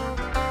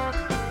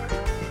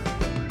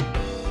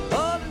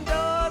 Holding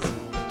doors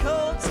and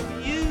coats for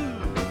you,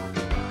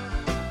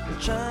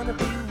 trying to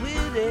be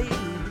witty,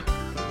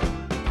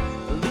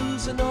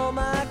 losing all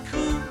my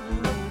cool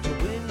to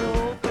win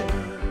your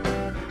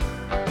fame.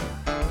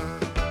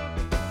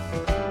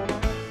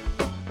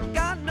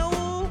 Got no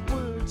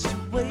words to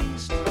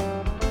waste,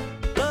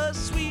 the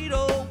sweet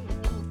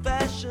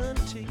old-fashioned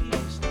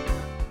taste.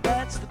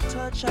 That's the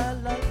touch I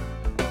like.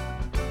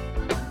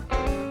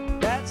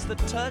 That's the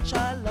touch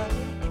I like.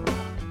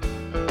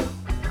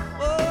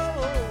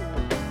 Oh,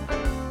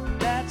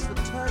 that's the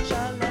touch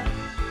I like.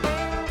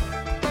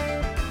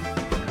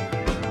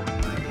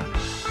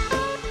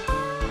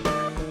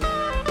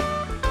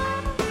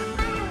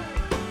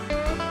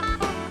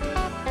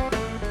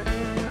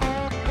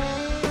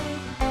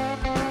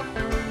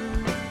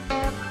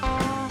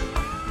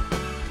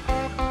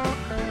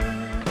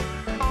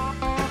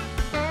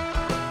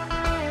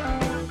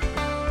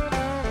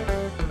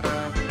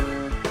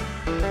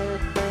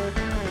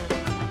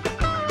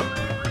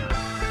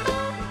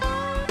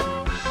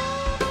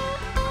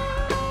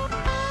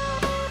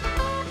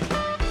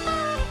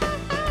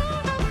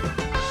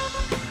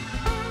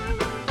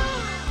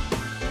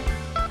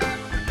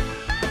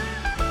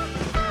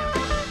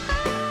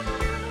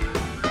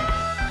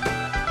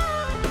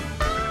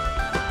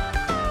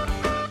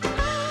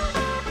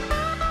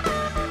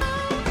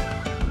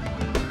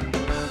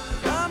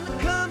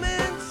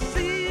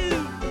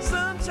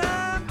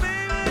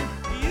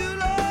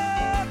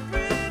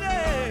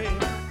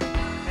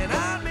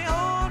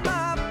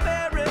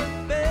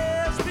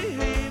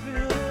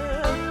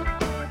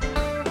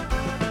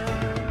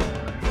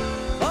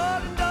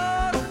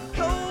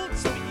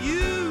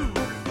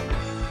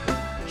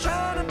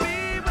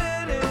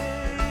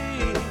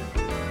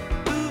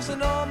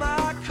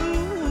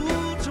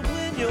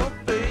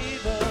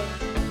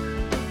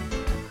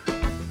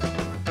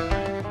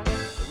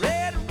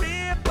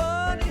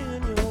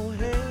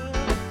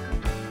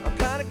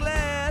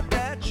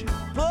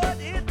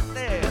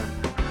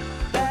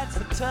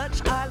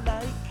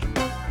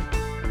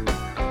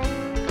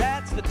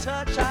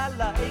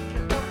 like.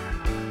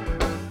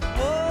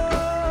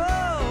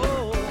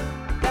 Oh,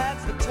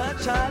 that's the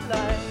touch I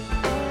like.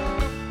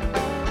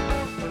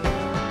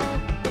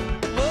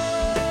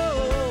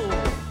 Oh,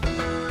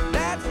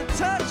 that's the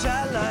touch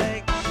I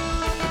like.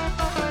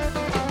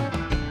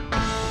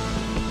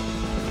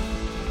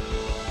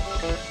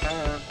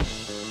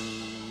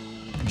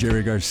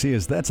 Cheri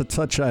Garcia's That's a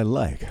Touch I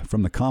Like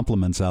from the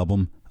Compliments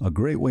album. A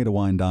great way to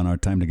wind down our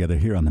time together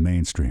here on the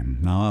Mainstream.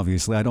 Now,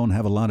 obviously, I don't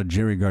have a lot of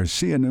Cheri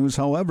Garcia news.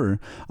 However,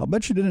 I'll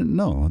bet you didn't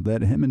know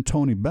that him and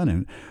Tony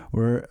Bennett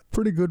were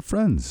pretty good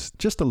friends.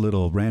 Just a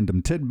little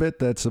random tidbit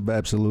that's of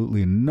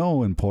absolutely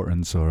no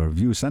importance or of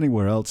use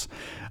anywhere else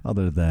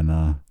other than,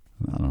 I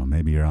don't know,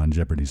 maybe you're on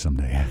Jeopardy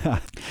someday.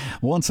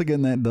 Once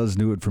again, that does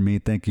do it for me.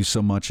 Thank you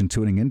so much in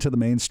tuning into the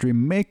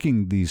Mainstream,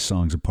 making these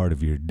songs a part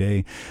of your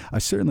day. I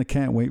certainly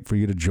can't wait for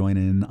you to join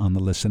in on the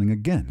listening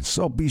again.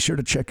 So be sure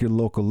to check your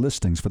local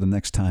listings for the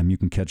next time you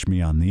can catch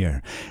me on the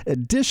air.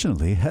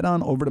 Additionally, head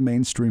on over to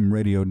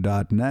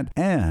mainstreamradio.net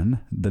and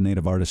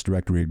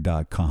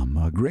thenativeartistdirectory.com,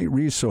 a great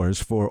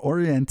resource for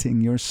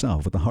orienting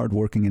yourself with the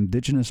hardworking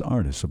indigenous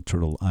artists of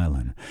Turtle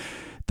Island.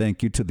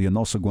 Thank you to the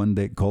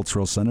Onosogwende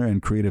Cultural Center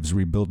and Creatives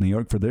Rebuild New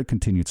York for their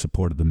continued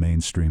support of the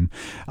Mainstream.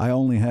 I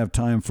only have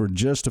time for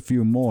just a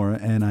few more,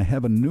 and I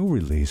have a new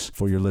release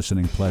for your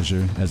listening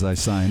pleasure as I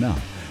sign out.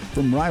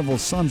 From Rival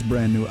Son's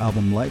brand new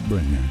album,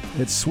 Lightbringer,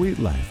 it's Sweet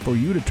Life for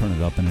you to turn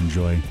it up and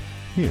enjoy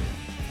here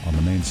on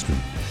the Mainstream.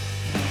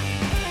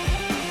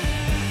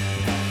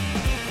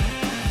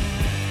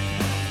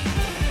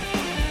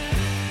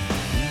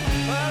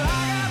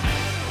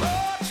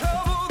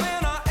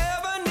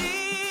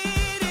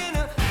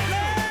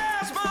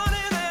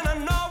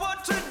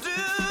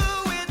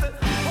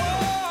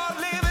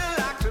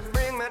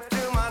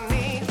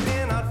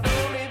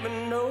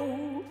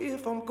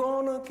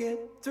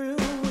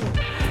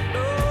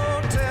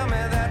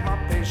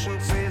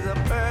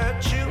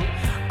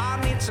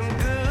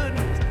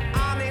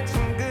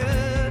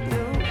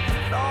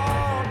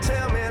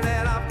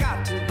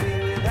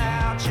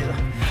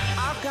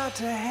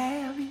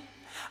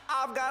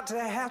 I've got to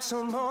have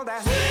some more of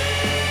that sweet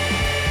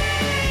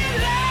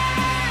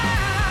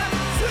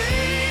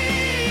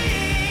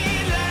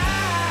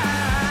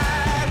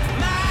life,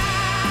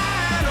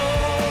 mine,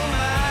 oh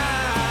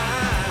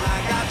mine. I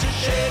got to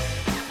shake,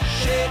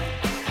 shake,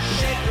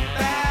 shake the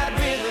bad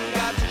rhythm.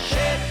 Got to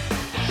shake,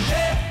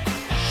 shake,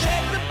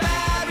 shake the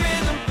bad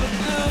rhythm for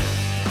good.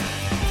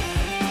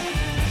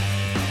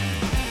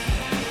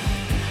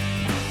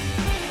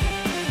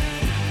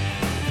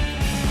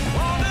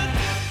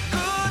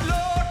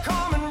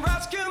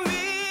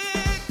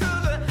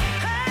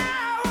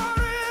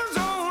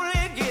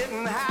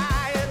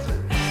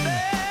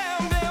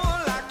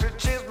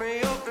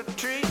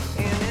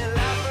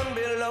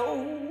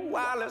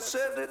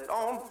 Set it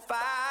on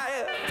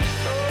fire.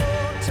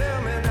 Oh,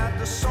 tell me that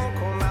the song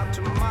come out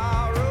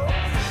tomorrow.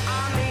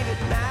 I need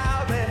it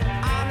now, that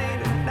I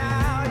need it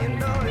now. You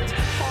know it's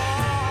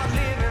hard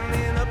living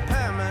in a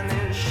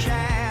permanent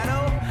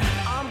shadow.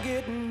 I'm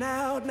getting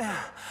out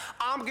now.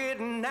 I'm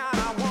getting out.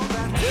 I want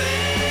that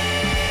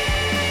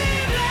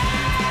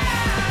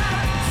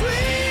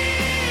sweet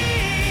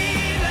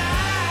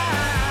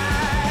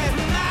life,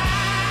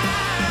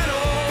 mine,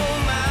 oh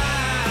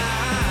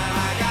mine.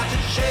 I got to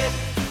shake,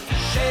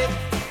 shake,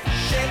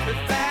 shake the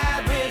bad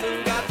rhythm.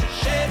 Got to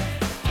shake,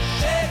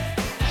 shake,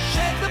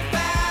 shake the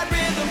bad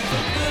rhythm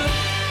for good.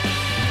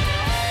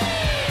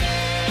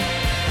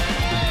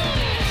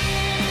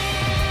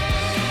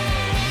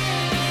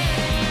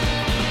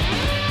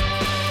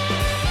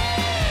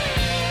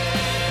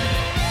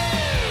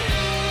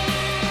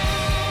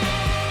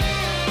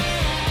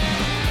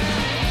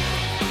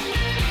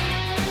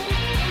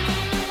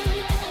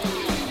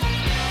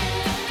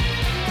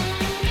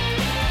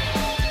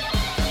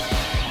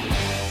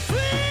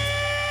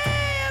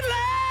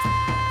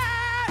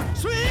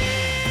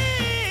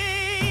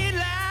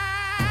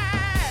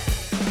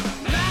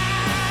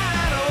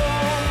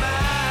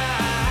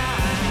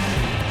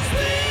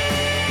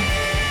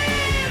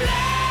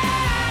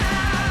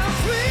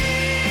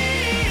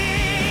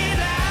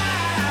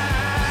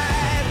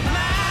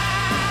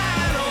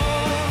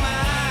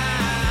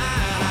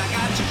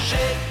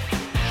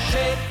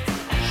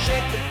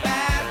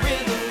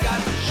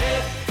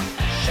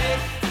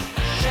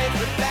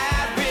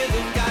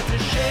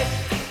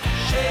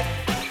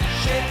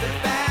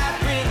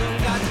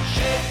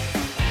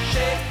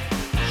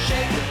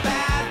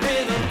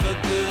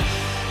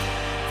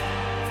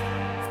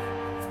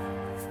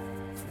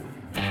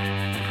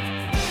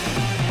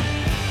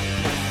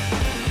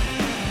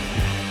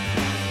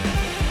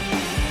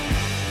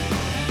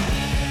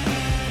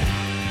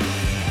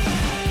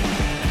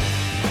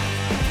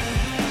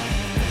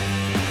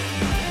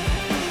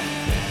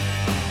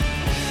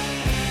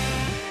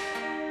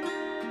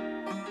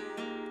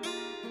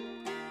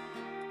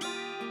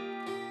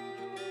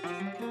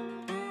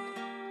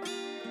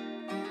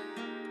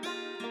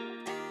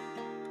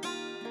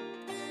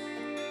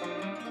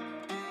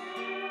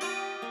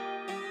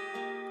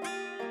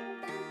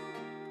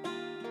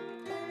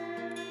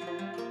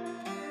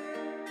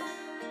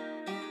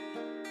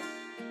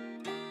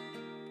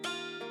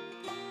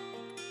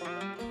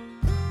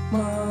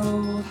 My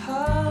old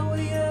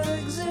highway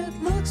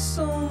exit looks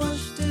so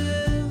much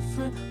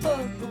different,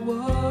 but the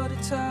water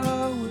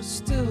tower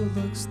still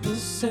looks the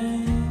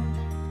same.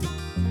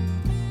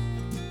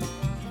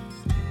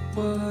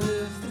 What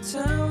if the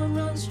town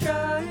runs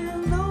dry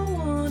and no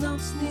one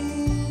else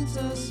needs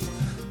us?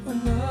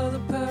 Another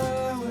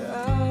power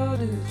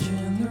outage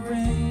in the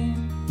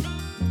rain.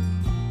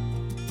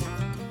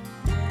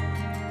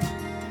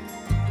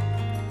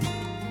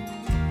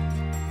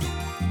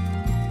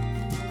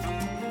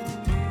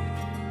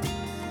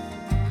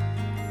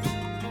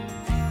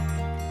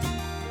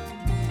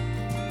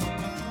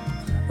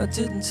 I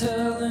didn't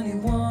tell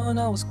anyone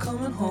I was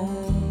coming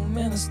home,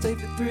 and I stayed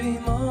for 3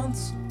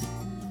 months.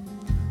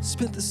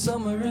 Spent the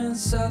summer in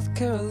South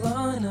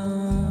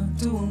Carolina,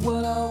 doing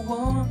what I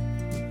want.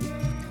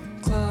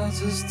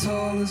 Clouds as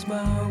tall as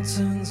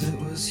mountains, it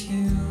was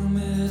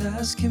humid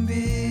as can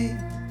be.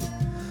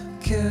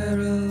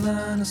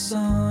 Carolina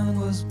sun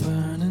was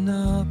burning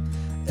up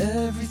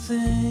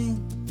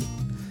everything.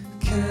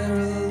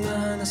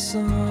 Carolina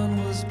sun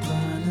was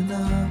burning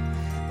up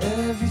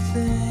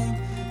everything,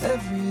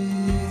 everything.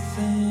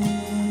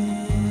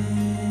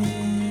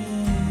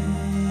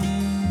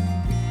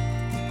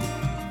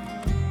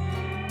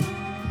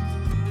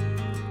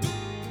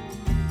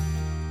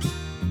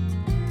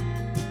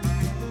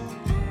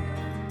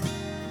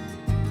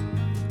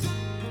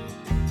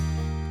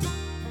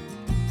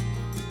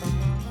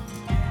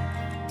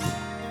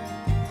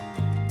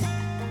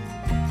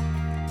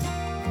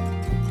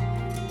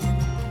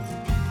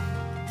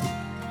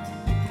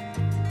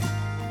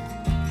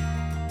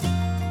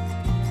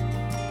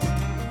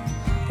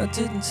 I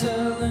didn't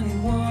tell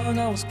anyone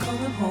I was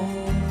coming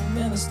home,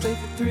 and I stayed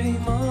for 3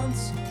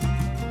 months.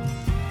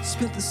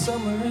 Spent the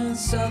summer in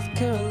South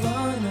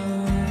Carolina,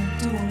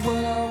 doing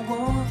what I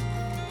want.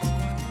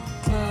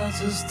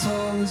 Clouds as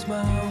tall as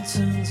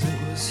mountains, it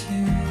was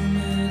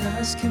humid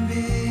as can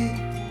be.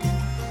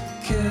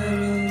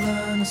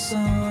 Carolina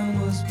sun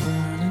was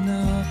burning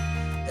up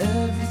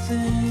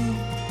everything.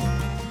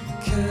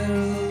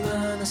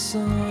 Carolina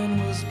sun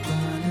was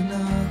burning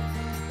up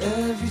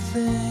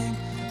everything,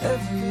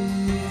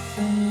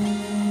 everything.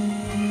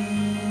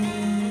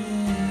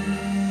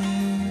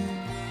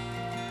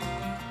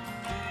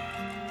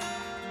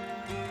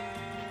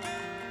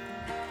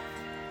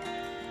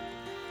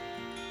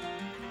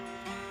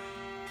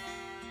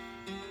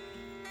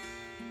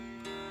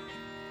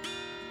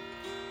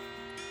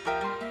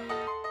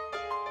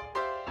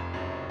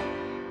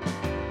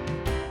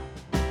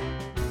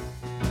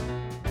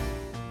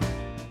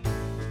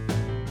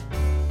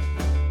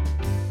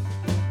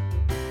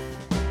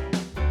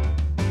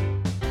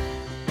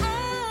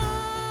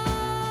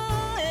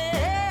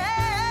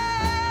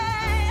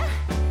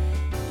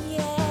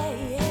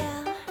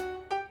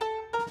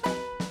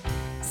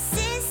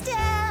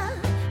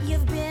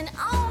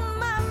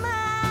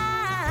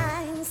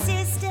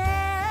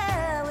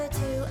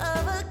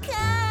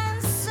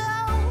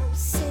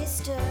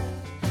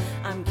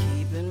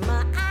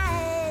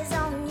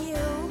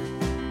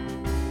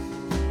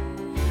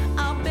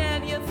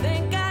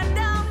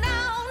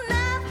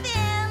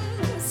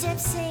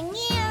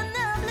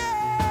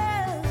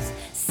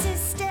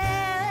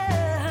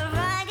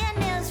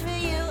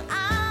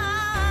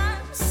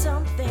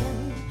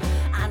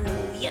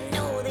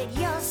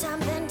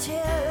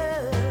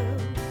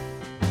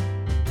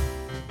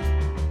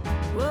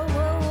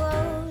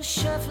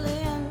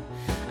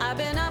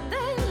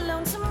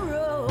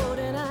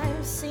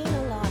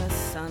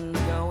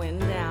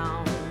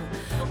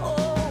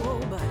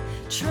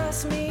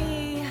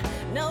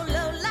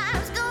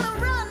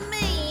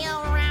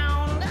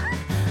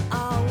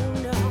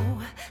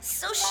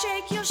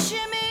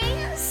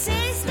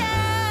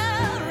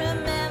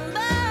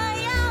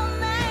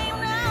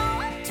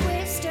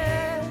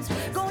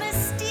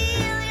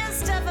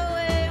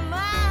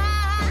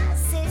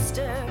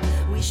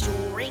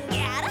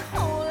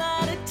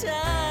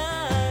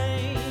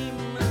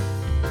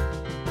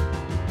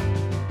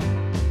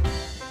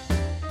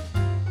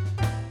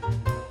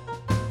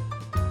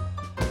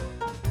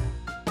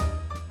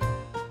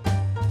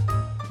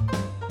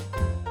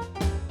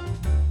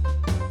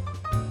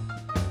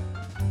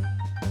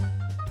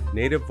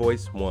 Native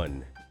Voice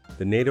One,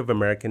 the Native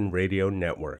American Radio Network.